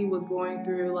personally was going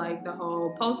through like the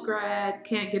whole post-grad,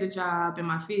 can't get a job in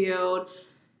my field,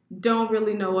 don't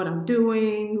really know what I'm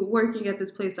doing, working at this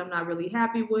place I'm not really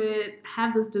happy with,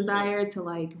 have this desire to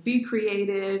like be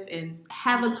creative and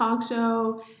have a talk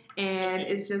show. And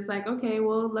it's just like, okay,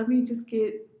 well, let me just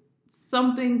get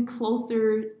something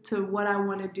closer to what I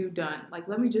want to do done. Like,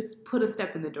 let me just put a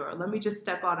step in the door. Let me just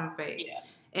step out on faith. Yeah.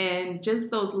 And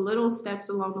just those little steps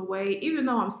along the way, even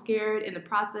though I'm scared in the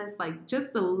process, like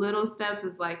just the little steps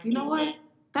is like, you know what?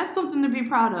 That's something to be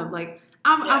proud of. Like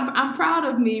I'm proud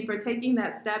of me for taking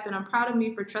that step, and I'm proud of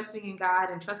me for trusting in God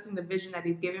and trusting the vision that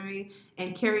He's given me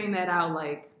and carrying that out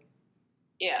like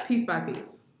piece by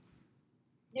piece.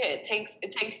 Yeah, it takes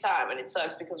time, and it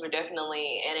sucks because we're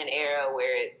definitely in an era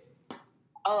where it's,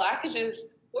 oh, I could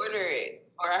just order it,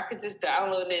 or I could just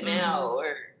download it now,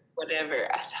 or whatever.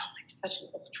 I sound like such an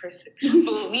old person.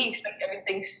 But we expect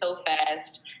everything so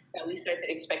fast that we start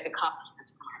to expect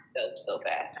accomplishments from ourselves so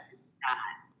fast. It's not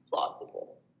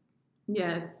plausible.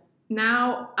 Yes.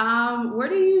 Now, where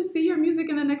do you see your music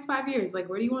in the next 5 years? Like,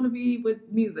 where do you want to be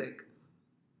with music?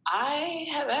 I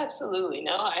have absolutely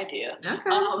no idea. Okay.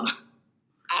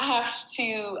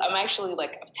 I'm actually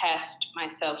like, I've tasked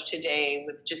myself today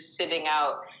with just sitting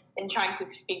out and trying to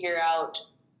figure out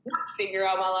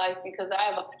my life, because I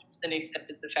have 100%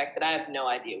 accepted the fact that I have no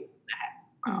idea what's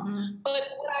going to happen. But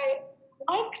what I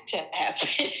like to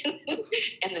happen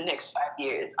in the next 5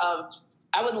 years,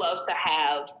 I would love to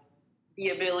have the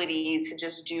ability to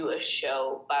just do a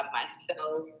show by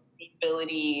myself, the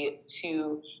ability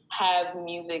to have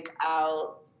music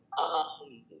out,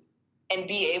 and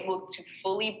be able to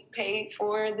fully pay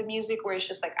for the music, where it's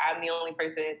just like I'm the only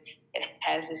person that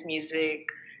has this music.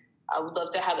 I would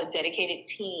love to have a dedicated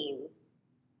team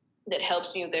that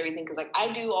helps me with everything, because like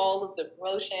I do all of the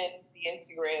promotions, the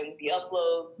Instagrams, the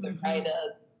uploads, the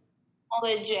write-ups, all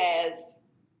that jazz.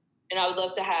 And I would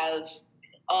love to have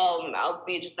I'll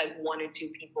be just like 1 or 2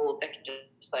 people that can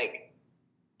just like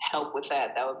help with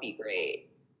that. That would be great.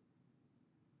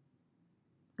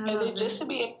 And then just to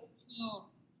be able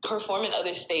to perform in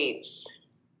other states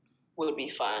would be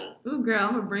fun. Ooh, girl,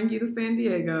 I'm gonna bring you to San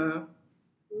Diego.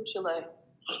 Who should I?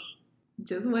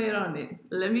 Just wait on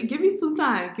it. Give me some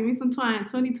time.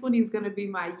 2020 is gonna be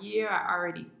my year. I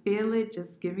already feel it.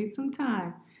 Just give me some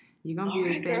time. You're gonna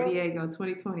be in San Diego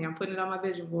 2020. I'm putting it on my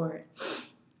vision board.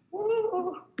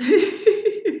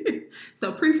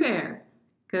 So prepare,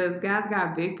 because God's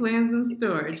got big plans in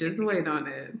store. Just wait on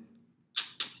it.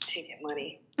 Ticket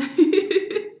money.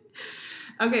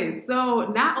 Okay,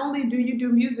 so not only do you do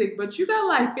music, but you got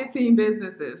like 15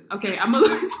 businesses. Okay, all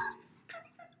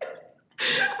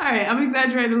right, I'm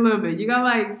exaggerating a little bit. You got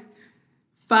like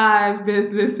 5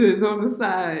 businesses on the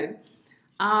side.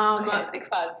 Okay, I think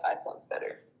 5 sounds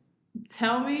better.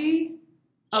 Tell me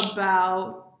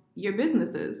about your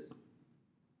businesses.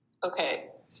 Okay,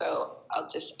 so I'll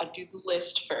do the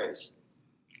list first.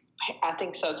 I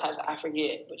think sometimes I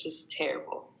forget, which is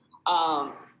terrible.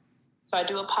 So I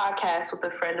do a podcast with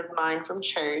a friend of mine from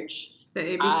church. The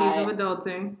ABCs of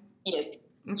Adulting. Yeah. Okay.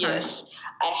 Yes.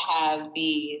 I have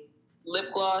the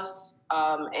lip gloss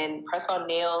and press-on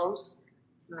nails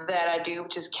that I do,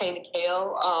 which is K to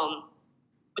Kale,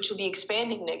 which will be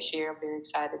expanding next year. I'm very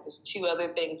excited. There's 2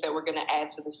 other things that we're going to add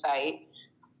to the site.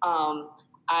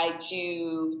 I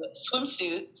do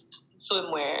swimsuits,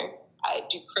 swimwear. I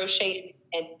do crochet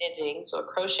and knitting. So I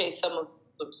crochet some of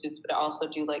the swimsuits, but I also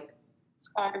do like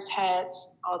scarves,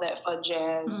 hats, all that fun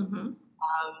jazz.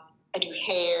 I do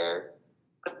hair,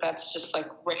 but that's just like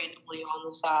randomly on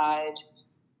the side.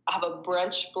 I have a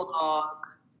brunch blog,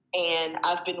 and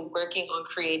I've been working on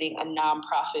creating a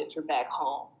nonprofit for back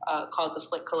home called the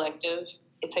Flick Collective.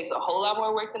 It takes a whole lot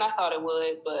more work than I thought it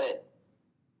would, but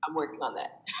I'm working on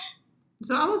that.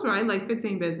 So I was right, like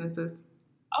 15 businesses.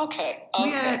 Okay.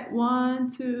 We had 1,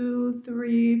 2,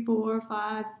 3, 4,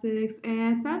 5, 6,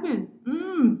 and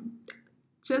 7.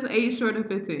 Just 8 short of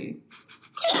 15.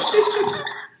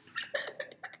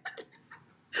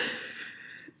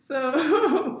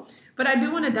 So, but I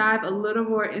do want to dive a little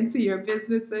more into your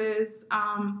businesses.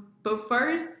 But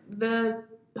first, the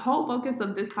whole focus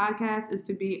of this podcast is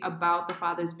to be about the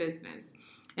Father's business.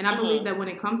 And I believe that when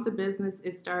it comes to business,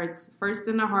 it starts first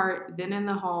in the heart, then in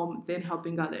the home, then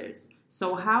helping others.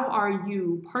 So how are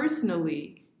you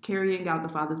personally carrying out the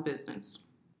Father's business?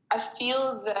 I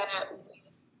feel that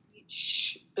we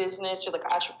business or like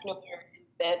entrepreneur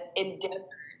endeavor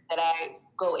that I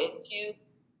go into,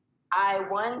 I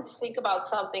think about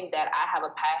something that I have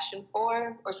a passion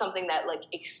for, or something that like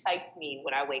excites me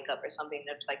when I wake up, or something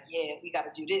that's like, yeah, we got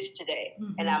to do this today.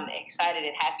 Mm-hmm. And I'm excited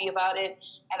and happy about it.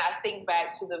 And I think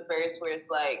back to the verse where it's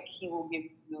like, he will give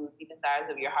you the desires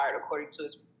of your heart according to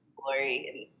his glory,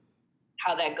 and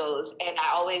how that goes. And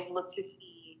I always look to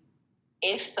see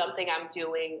if something I'm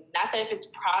doing, not that if it's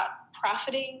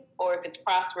profiting or if it's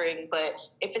prospering, but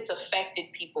if it's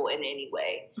affected people in any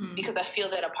way. Mm-hmm. Because I feel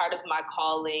that a part of my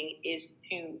calling is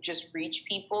to just reach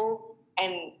people,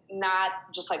 and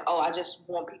not just like, oh, I just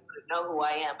want people to know who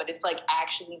I am, but it's like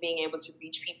actually being able to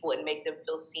reach people and make them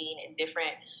feel seen in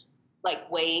different like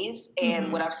ways. And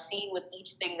mm-hmm. what I've seen with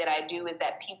each thing that I do is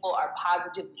that people are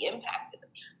positively impacted.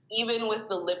 Even with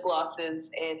the lip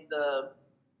glosses and the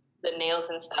nails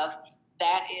and stuff,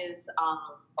 that is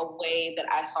a way that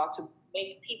I saw to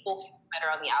make people feel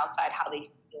better on the outside how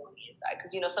they feel on the inside.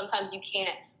 Because, you know, sometimes you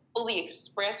can't fully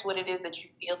express what it is that you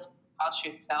feel about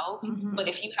yourself. Mm-hmm. But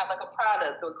if you have like a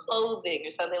product or clothing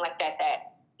or something like that,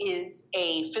 that is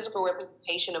a physical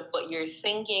representation of what you're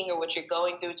thinking or what you're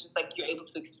going through, it's just like you're able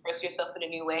to express yourself in a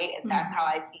new way. And that's how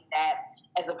I see that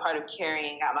as a part of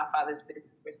carrying out my Father's business.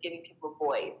 It's giving people a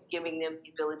voice, giving them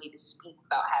the ability to speak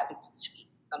without having to speak,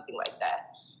 something like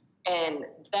that. And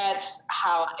that's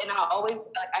how, and I always,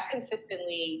 I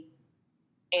consistently,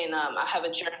 and I have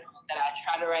a journal that I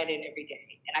try to write in every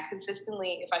day. And I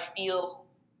consistently, if I feel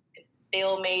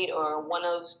stalemate or one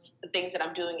of the things that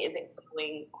I'm doing isn't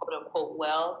going, quote unquote,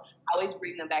 well, I always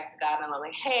bring them back to God, and I'm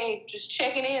like, hey, just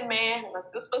checking in, man. Am I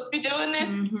still supposed to be doing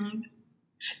this? Mm-hmm.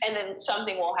 And then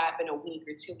something will happen a week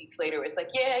or 2 weeks later. It's like,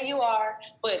 yeah, you are.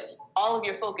 But all of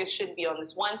your focus shouldn't be on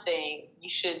this one thing. You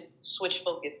should switch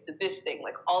focus to this thing.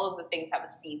 Like, all of the things have a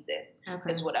season,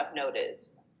 is what I've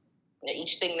noticed. You know,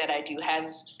 each thing that I do has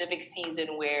a specific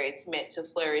season where it's meant to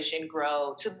flourish and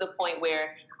grow to the point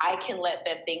where I can let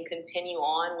that thing continue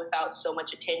on without so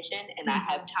much attention, and I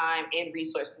have time and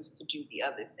resources to do the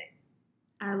other thing.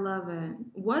 I love it.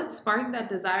 What sparked that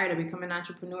desire to become an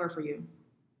entrepreneur for you?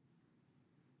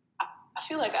 I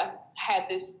feel like I've had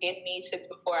this in me since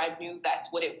before I knew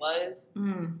that's what it was.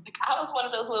 Like, I was one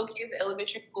of those little kids in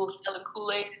elementary school selling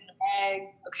Kool-Aid in the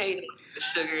bags. Okay, the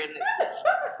sugar in it.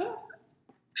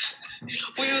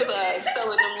 We was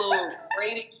selling them little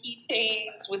braided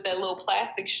keychains with that little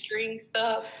plastic string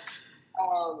stuff.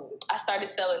 I started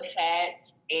selling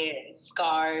hats and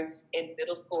scarves in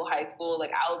middle school, high school.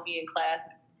 Like, I would be in class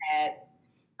with hats.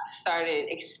 I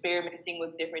started experimenting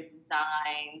with different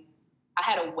designs. I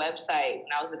had a website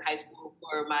when I was in high school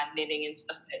for my knitting and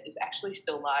stuff that is actually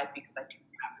still live because I do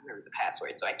not remember the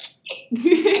password, so I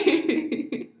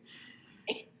can't.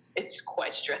 It's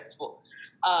quite stressful.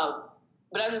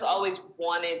 But I just always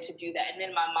wanted to do that. And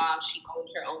then my mom, she owned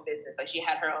her own business. Like, she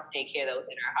had her own daycare that was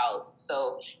in her house.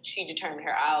 So she determined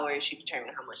her hours. She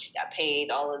determined how much she got paid,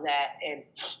 all of that. And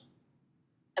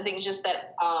I think it's just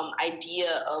that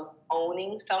idea of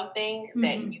owning something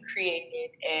that you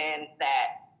created and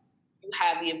that you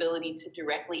have the ability to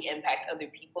directly impact other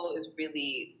people is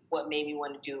really what made me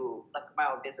want to do like my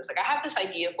own business. Like, I have this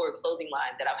idea for a clothing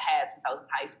line that I've had since I was in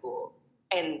high school.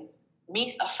 And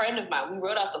me, a friend of mine, we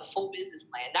wrote out the full business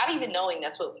plan, not even knowing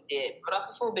that's what we did. Wrote out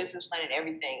the full business plan and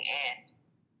everything. And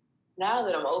now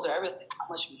that I'm older, I realize how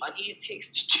much money it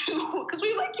takes to do. Because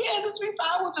we were like, yeah, this will be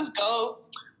fine. We'll just go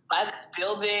buy this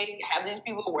building, have these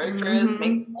people work for us,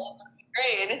 make it all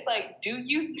great. And it's like, do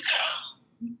you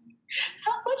know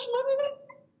how much money?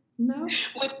 No.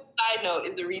 Which, side note,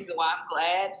 is the reason why I'm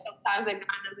glad sometimes that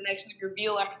God doesn't actually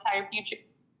reveal our entire future.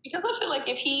 Because I feel like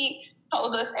if he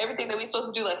told us everything that we're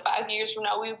supposed to do like 5 years from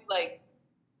now, we'd be like,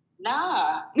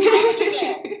 nah, how am I do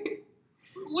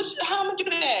that? How am I do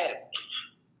that?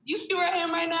 You see where I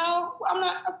am right now? I'm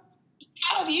not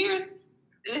 5 years.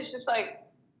 And it's just like,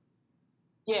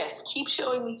 yes, keep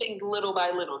showing me things little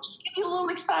by little. Just get me a little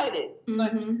excited.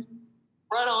 But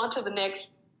run on to the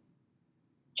next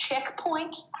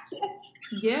checkpoint.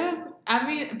 Yeah. I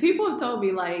mean, people have told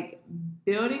me, like,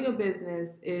 building a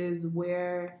business is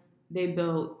where they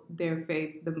built their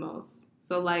faith the most.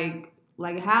 So, like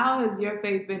how has your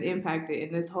faith been impacted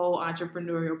in this whole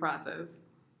entrepreneurial process?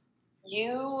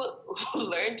 You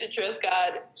learn to trust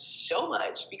God so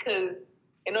much because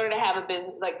in order to have a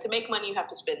business, like, to make money, you have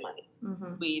to spend money.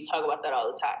 We talk about that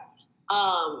all the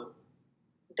time.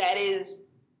 That is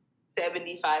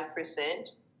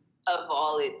 75% of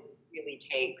all it really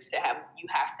takes to have. You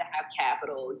have to have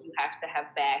capital. You have to have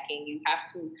backing. You have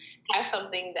to have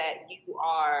something that you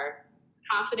are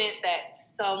confident that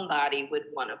somebody would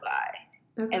want to buy.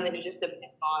 And then it just depends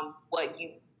on what you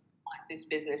want this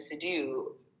business to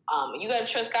do. You got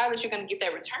to trust God that you're going to get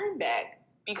that return back,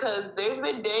 because there's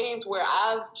been days where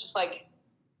I've just like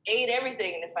ate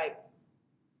everything and it's like,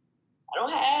 I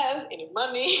don't have any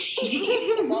money.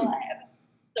 All I have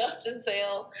is stuff to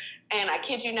sell. And I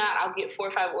kid you not, I'll get 4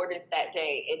 or 5 orders that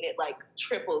day and it like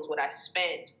triples what I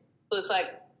spent. So it's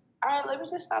like, all right, let me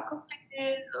just stop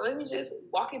complaining. Let me just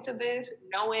walk into this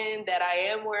knowing that I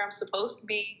am where I'm supposed to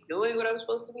be, doing what I'm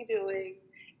supposed to be doing,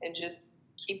 and just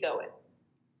keep going.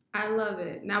 I love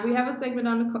it. Now, we have a segment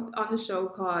on the show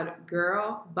called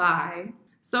Girl Bye.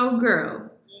 So,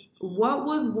 girl, what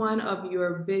was one of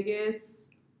your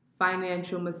biggest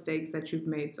financial mistakes that you've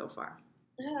made so far?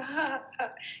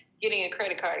 Getting a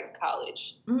credit card in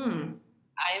college.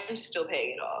 I am still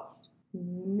paying it off.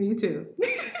 Me too.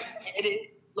 It is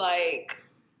like,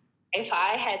 if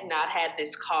I had not had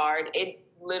this card, it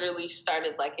literally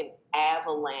started like an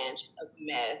avalanche of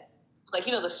mess. Like,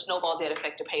 you know, the snowball debt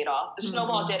effect to pay it off. The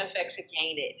snowball debt effect to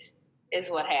gain it is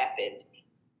what happened.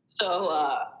 So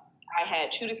I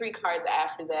had 2 to 3 cards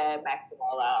after that, maxed them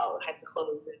all out, had to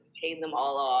close them, paid them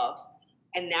all off.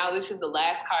 And now this is the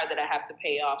last card that I have to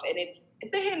pay off. And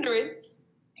it's a hindrance.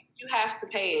 You have to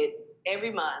pay it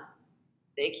every month.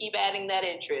 They keep adding that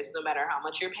interest no matter how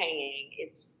much you're paying.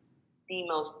 It's the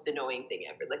most annoying thing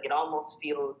ever. Like, it almost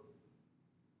feels,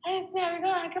 it's never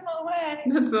going to come away.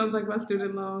 That sounds like my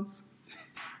student loans.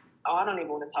 Oh, I don't even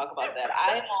want to talk about that.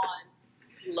 I am on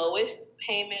the lowest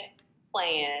payment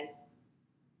plan.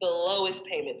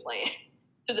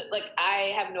 Like,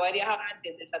 I have no idea how I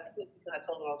did this. I think it was because I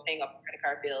told them I was paying off a credit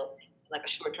card bill, like a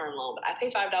short-term loan. But I pay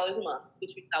 $5 a month,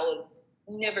 which means I would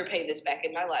never pay this back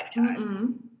in my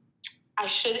lifetime. I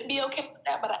shouldn't be okay with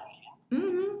that, but I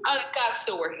am. God's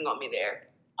still working on me there.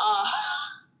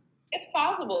 It's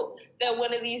possible that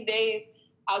one of these days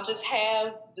I'll just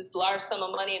have this large sum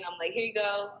of money and I'm like, here you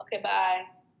go. Okay, bye.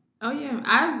 Oh, yeah.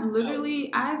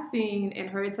 I've seen and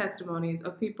heard testimonies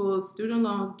of people's student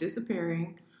loans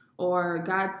disappearing, or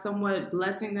God somewhat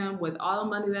blessing them with all the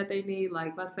money that they need.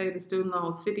 Like, let's say the student loan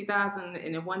was $50,000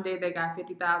 and then one day they got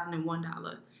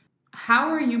 $50,001. How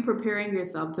are you preparing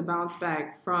yourself to bounce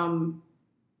back from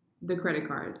the credit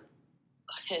card?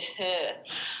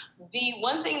 The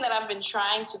one thing that I've been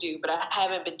trying to do, but I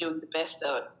haven't been doing the best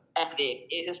at it,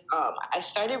 is I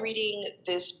started reading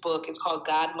this book. It's called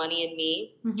God, Money, and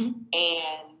Me.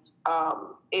 And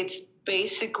it's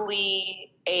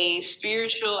basically a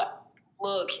spiritual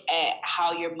look at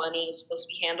how your money is supposed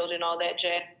to be handled and all that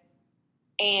jazz.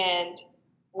 And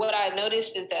what I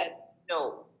noticed is that, you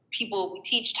know, we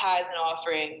teach tithes and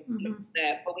offerings,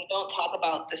 that, but we don't talk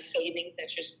about the savings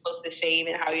that you're supposed to save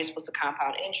and how you're supposed to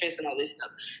compound interest and all this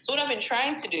stuff. So what I've been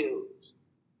trying to do,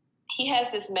 he has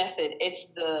this method. It's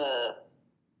the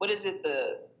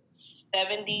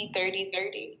 70, 30,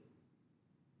 30?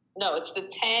 No, it's the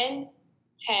 10,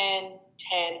 10,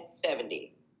 10,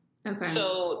 70. Okay.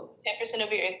 So 10%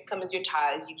 of your income is your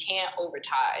tithes. You can't over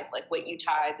tithe. Like, what you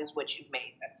tithe is what you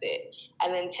make. That's it.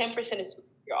 And then 10% is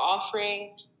your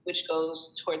offering, which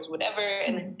goes towards whatever,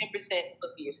 and then 10%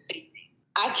 goes to your saving.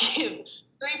 I give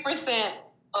 3%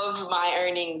 of my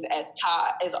earnings as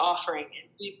offering and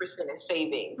 3% as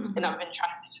savings. And I've been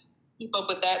trying to just keep up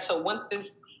with that. So once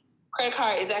this credit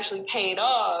card is actually paid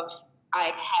off,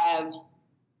 I have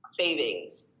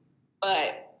savings.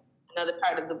 But another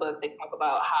part of the book, they talk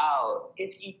about how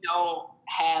if you don't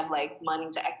have like money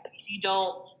to act, if you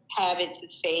don't have it to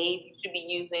save, you should be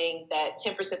using that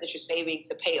 10% that you're saving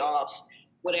to pay off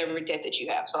whatever debt that you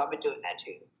have. So I've been doing that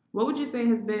too. What would you say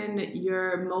has been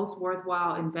your most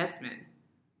worthwhile investment?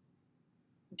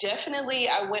 Definitely,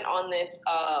 I went on this,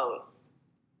 I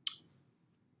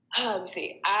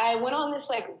went on this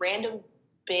like random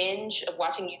binge of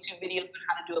watching YouTube videos on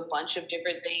how to do a bunch of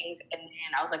different things. And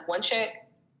I was like, one check,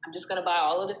 I'm just going to buy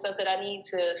all of the stuff that I need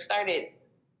to start it.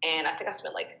 And I think I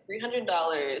spent like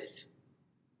 $300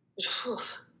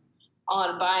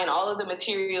 on buying all of the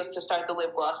materials to start the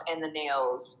lip gloss and the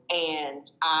nails. And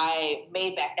I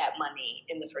made back that money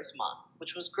in the first month,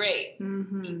 which was great. Even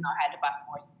though I had to buy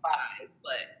more supplies,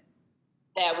 but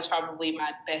that was probably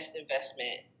my best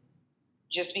investment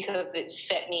just because it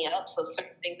set me up. So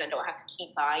certain things I don't have to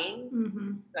keep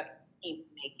buying, but I can keep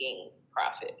making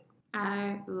profit.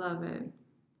 I love it.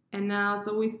 And now,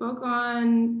 so we spoke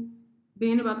on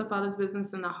being about the Father's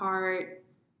business in the heart,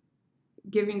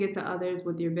 giving it to others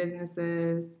with your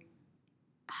businesses.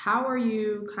 How are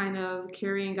you kind of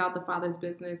carrying out the Father's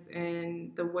business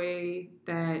in the way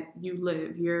that you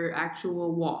live, your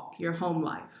actual walk, your home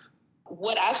life?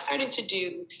 What I've started to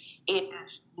do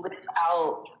is live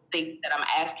out things that I'm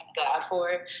asking God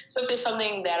for. So if there's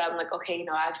something that I'm like, okay,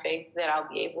 I have faith that I'll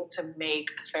be able to make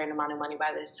a certain amount of money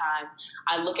by this time,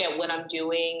 I look at what I'm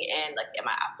doing and like, am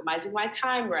I optimizing my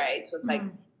time right? So it's like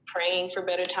praying for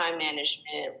better time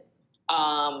management,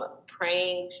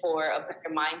 praying for a better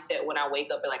mindset when I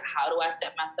wake up, and like, how do I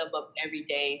set myself up every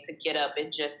day to get up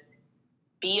and just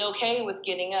be okay with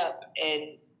getting up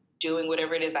and doing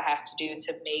whatever it is I have to do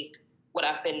to make what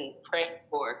I've been praying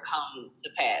for come to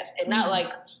pass. And not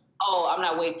like, oh, I'm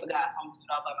not waiting for God, so I'm going to do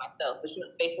it all by myself. But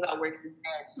faith without works is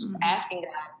dead. So just asking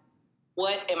God,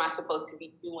 what am I supposed to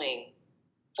be doing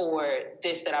for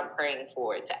this that I'm praying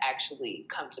for to actually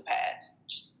come to pass?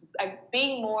 Just like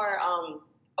being more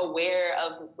aware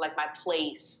of like my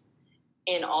place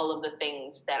in all of the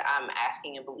things that I'm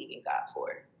asking and believing God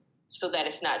for, so that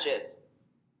it's not just,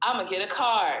 I'm gonna get a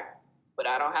car, but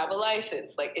I don't have a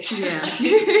license. Like, it's just like,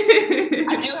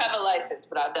 I do have a license,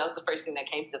 but that was the first thing that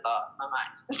came to my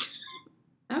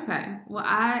mind. Okay. Well,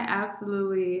 I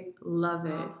absolutely love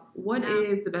it. What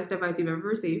is the best advice you've ever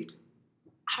received?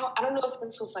 I don't know if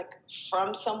this was like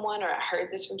from someone or I heard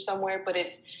this from somewhere, but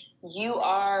it's, you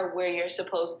are where you're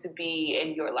supposed to be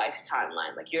in your life's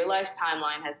timeline. Like, your life's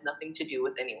timeline has nothing to do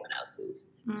with anyone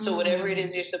else's. So whatever it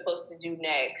is you're supposed to do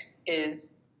next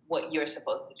is what you're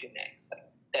supposed to do next. Like,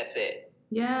 that's it.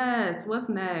 Yes. What's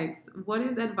next? What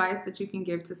is advice that you can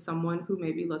give to someone who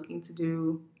may be looking to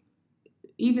do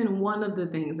even one of the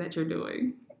things that you're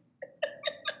doing?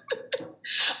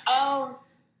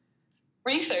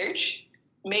 Research.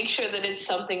 Make sure that it's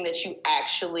something that you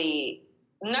actually,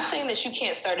 not saying that you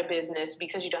can't start a business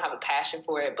because you don't have a passion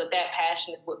for it, but that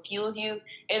passion is what fuels you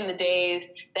in the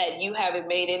days that you haven't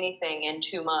made anything in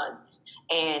 2 months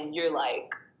and you're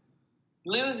like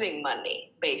losing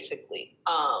money, basically.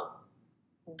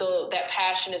 That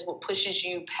passion is what pushes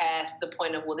you past the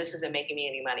point of, well, this isn't making me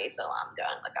any money, so I'm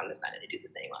done. Like, I'm just not going to do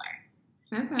this anymore.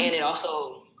 Okay. And it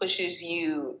also pushes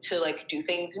you to like do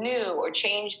things new or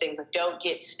change things. Like, don't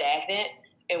get stagnant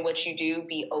in what you do.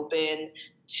 Be open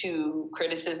to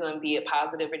criticism, be it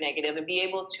positive or negative, and be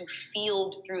able to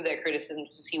field through that criticism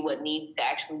to see what needs to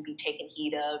actually be taken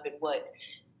heed of and what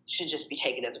should just be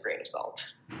taken as a grain of salt.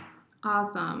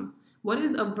 Awesome. What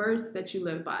is a verse that you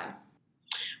live by?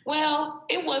 Well,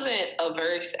 it wasn't a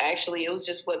verse, actually. It was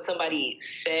just what somebody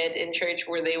said in church,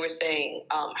 where they were saying,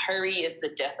 hurry is the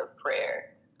death of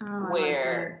prayer.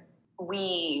 Where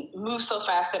we move so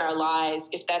fast in our lives.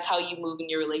 If that's how you move in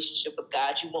your relationship with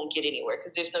God, you won't get anywhere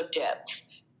because there's no depth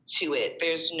to it.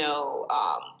 There's no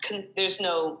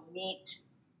meat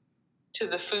to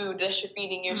the food that you're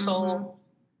feeding your soul.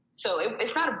 So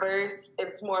it's not a verse.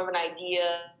 It's more of an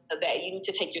idea that you need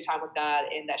to take your time with God,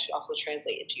 and that should also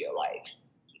translate into your life.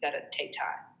 You got to take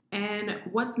time. And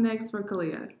what's next for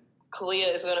Kalieha?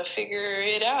 Kalieha is going to figure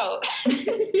it out.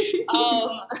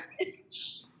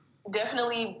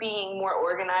 Definitely being more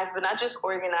organized, but not just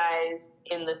organized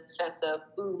in the sense of,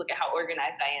 ooh, look at how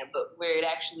organized I am, but where it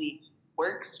actually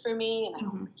works for me and I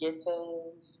don't forget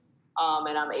things.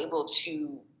 And I'm able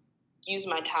to use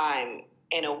my time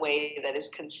in a way that is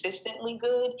consistently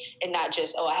good and not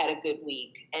just, oh, I had a good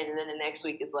week. And then the next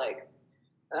week is like,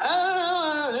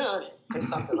 or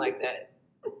something like that.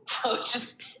 So it's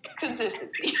just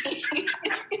consistency.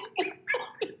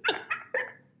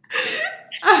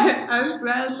 I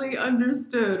sadly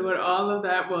understood what all of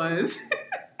that was.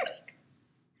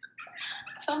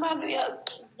 Somebody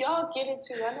else, y'all get it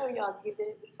too. I know y'all get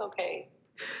it. It's okay.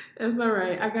 That's all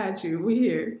right. I got you. We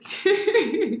here.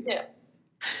 Yeah.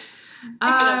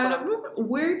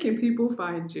 Where can people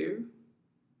find you?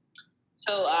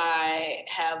 So I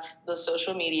have the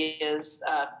social medias.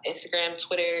 Instagram,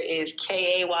 Twitter is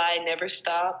K-A-Y Never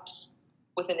Stops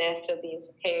with an S at the end.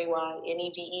 So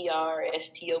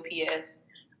KAYNEVERSTOPS.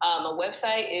 My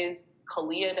website is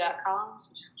Kalieha.com,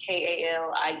 so just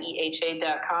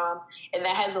KALIEHA.com, and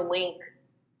that has a link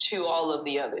to all of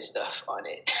the other stuff on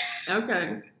it.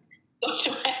 Okay. Don't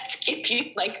you have to give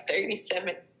you like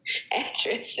 37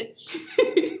 addresses?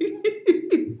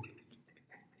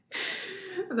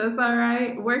 That's all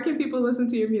right. Where can people listen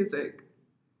to your music?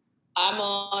 I'm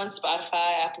on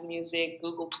Spotify, Apple Music,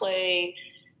 Google Play,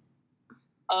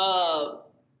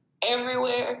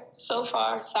 everywhere so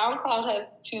far. SoundCloud has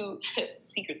 2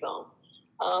 secret songs,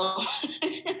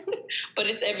 but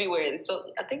it's everywhere.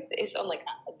 So I think it's on like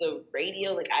the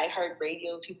radio, like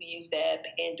iHeartRadio. People use that.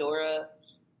 Pandora,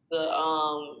 the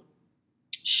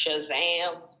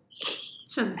Shazam.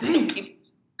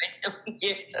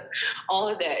 Yeah, all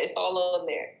of that. It's all on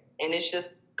there, and it's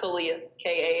just Kalieha,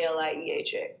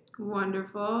 Kalieha.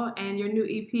 Wonderful. And your new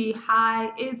EP,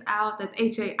 H.A.I, is out. That's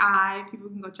H.A.I. People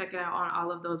can go check it out on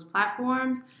all of those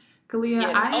platforms. Kalieha,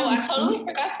 Yes. I totally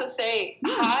forgot to say,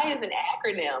 H.A.I is an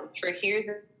acronym for Here's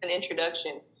an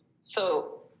Introduction.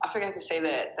 So I forgot to say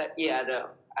that. Yeah, no.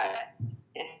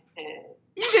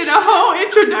 You did a whole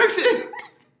introduction.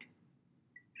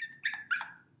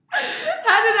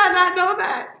 How did I not know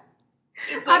that?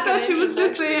 I thought you was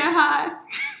just saying hi.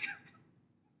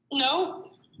 No.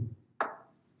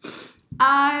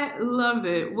 I love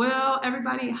it. Well,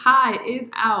 everybody, H.A.I is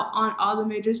out on all the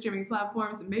major streaming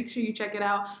platforms. Make sure you check it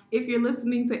out. If you're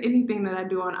listening to anything that I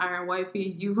do on Iron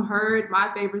Wifey, you've heard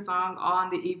my favorite song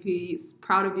on the EP,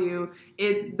 Proud of You.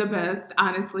 It's the best,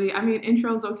 honestly. I mean,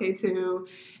 intro's okay too.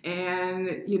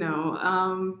 And, you know,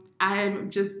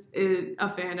 I'm just a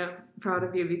fan of Proud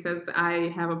of You because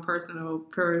I have a personal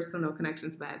connection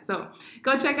to that. So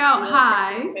go check out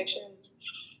H.A.I.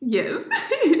 Yes.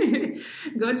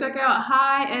 Go check out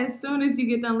H.A.I as soon as you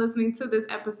get done listening to this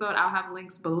episode. I'll have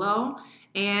links below.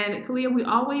 And Kalieha, we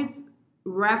always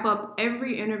wrap up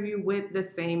every interview with the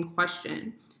same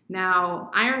question.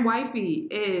 Now, Iron Wifey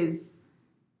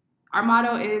our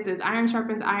motto is iron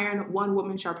sharpens iron, one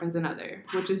woman sharpens another,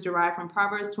 which is derived from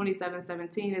Proverbs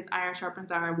 27:17 is iron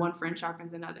sharpens iron, one friend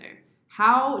sharpens another.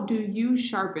 How do you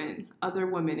sharpen other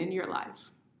women in your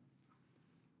life?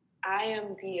 I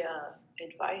am the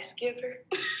advice giver.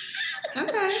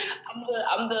 Okay.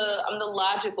 I'm the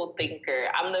logical thinker.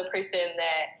 I'm the person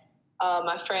that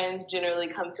my friends generally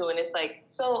come to, and it's like,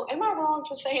 so am I wrong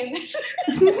for saying this?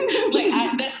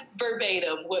 That's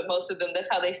verbatim with most of them. That's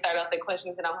how they start off their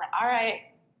questions, and I'm like, all right,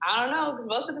 I don't know, because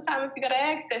most of the time, if you gotta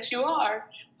ask that, you are.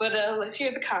 But let's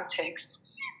hear the context.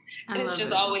 And it's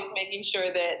just always making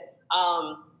sure that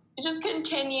you just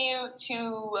continue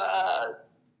to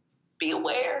be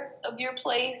aware of your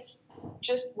place,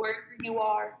 just wherever you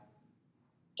are.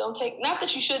 Not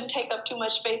that you shouldn't take up too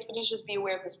much space, but just be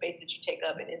aware of the space that you take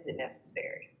up and is it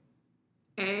necessary.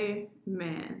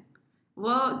 Amen.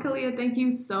 Well, Kalieha, thank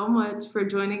you so much for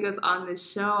joining us on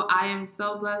this show. I am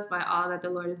so blessed by all that the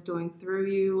Lord is doing through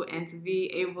you, and to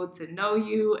be able to know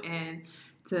you and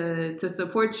to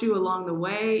support you along the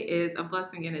way is a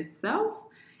blessing in itself.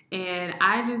 And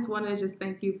I just want to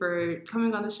thank you for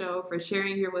coming on the show, for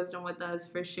sharing your wisdom with us,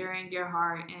 for sharing your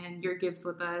heart and your gifts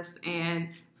with us, and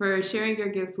for sharing your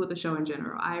gifts with the show in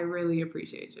general. I really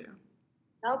appreciate you.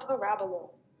 No parabola.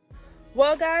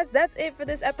 Well, guys, that's it for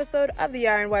this episode of the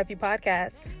Iron Wifey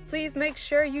podcast. Please make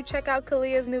sure you check out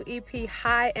Kalieha's new EP,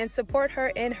 H.A.I, and support her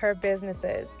in her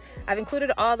businesses. I've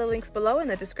included all the links below in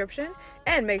the description,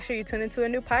 and make sure you tune into a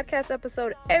new podcast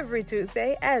episode every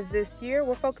Tuesday, as this year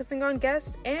we're focusing on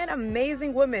guests and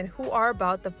amazing women who are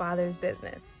about the Father's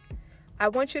business. I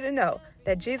want you to know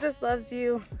that Jesus loves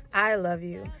you, I love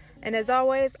you, and as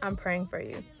always, I'm praying for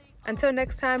you. Until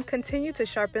next time, continue to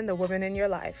sharpen the women in your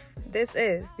life. This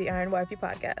is the Iron Wifey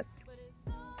Podcast.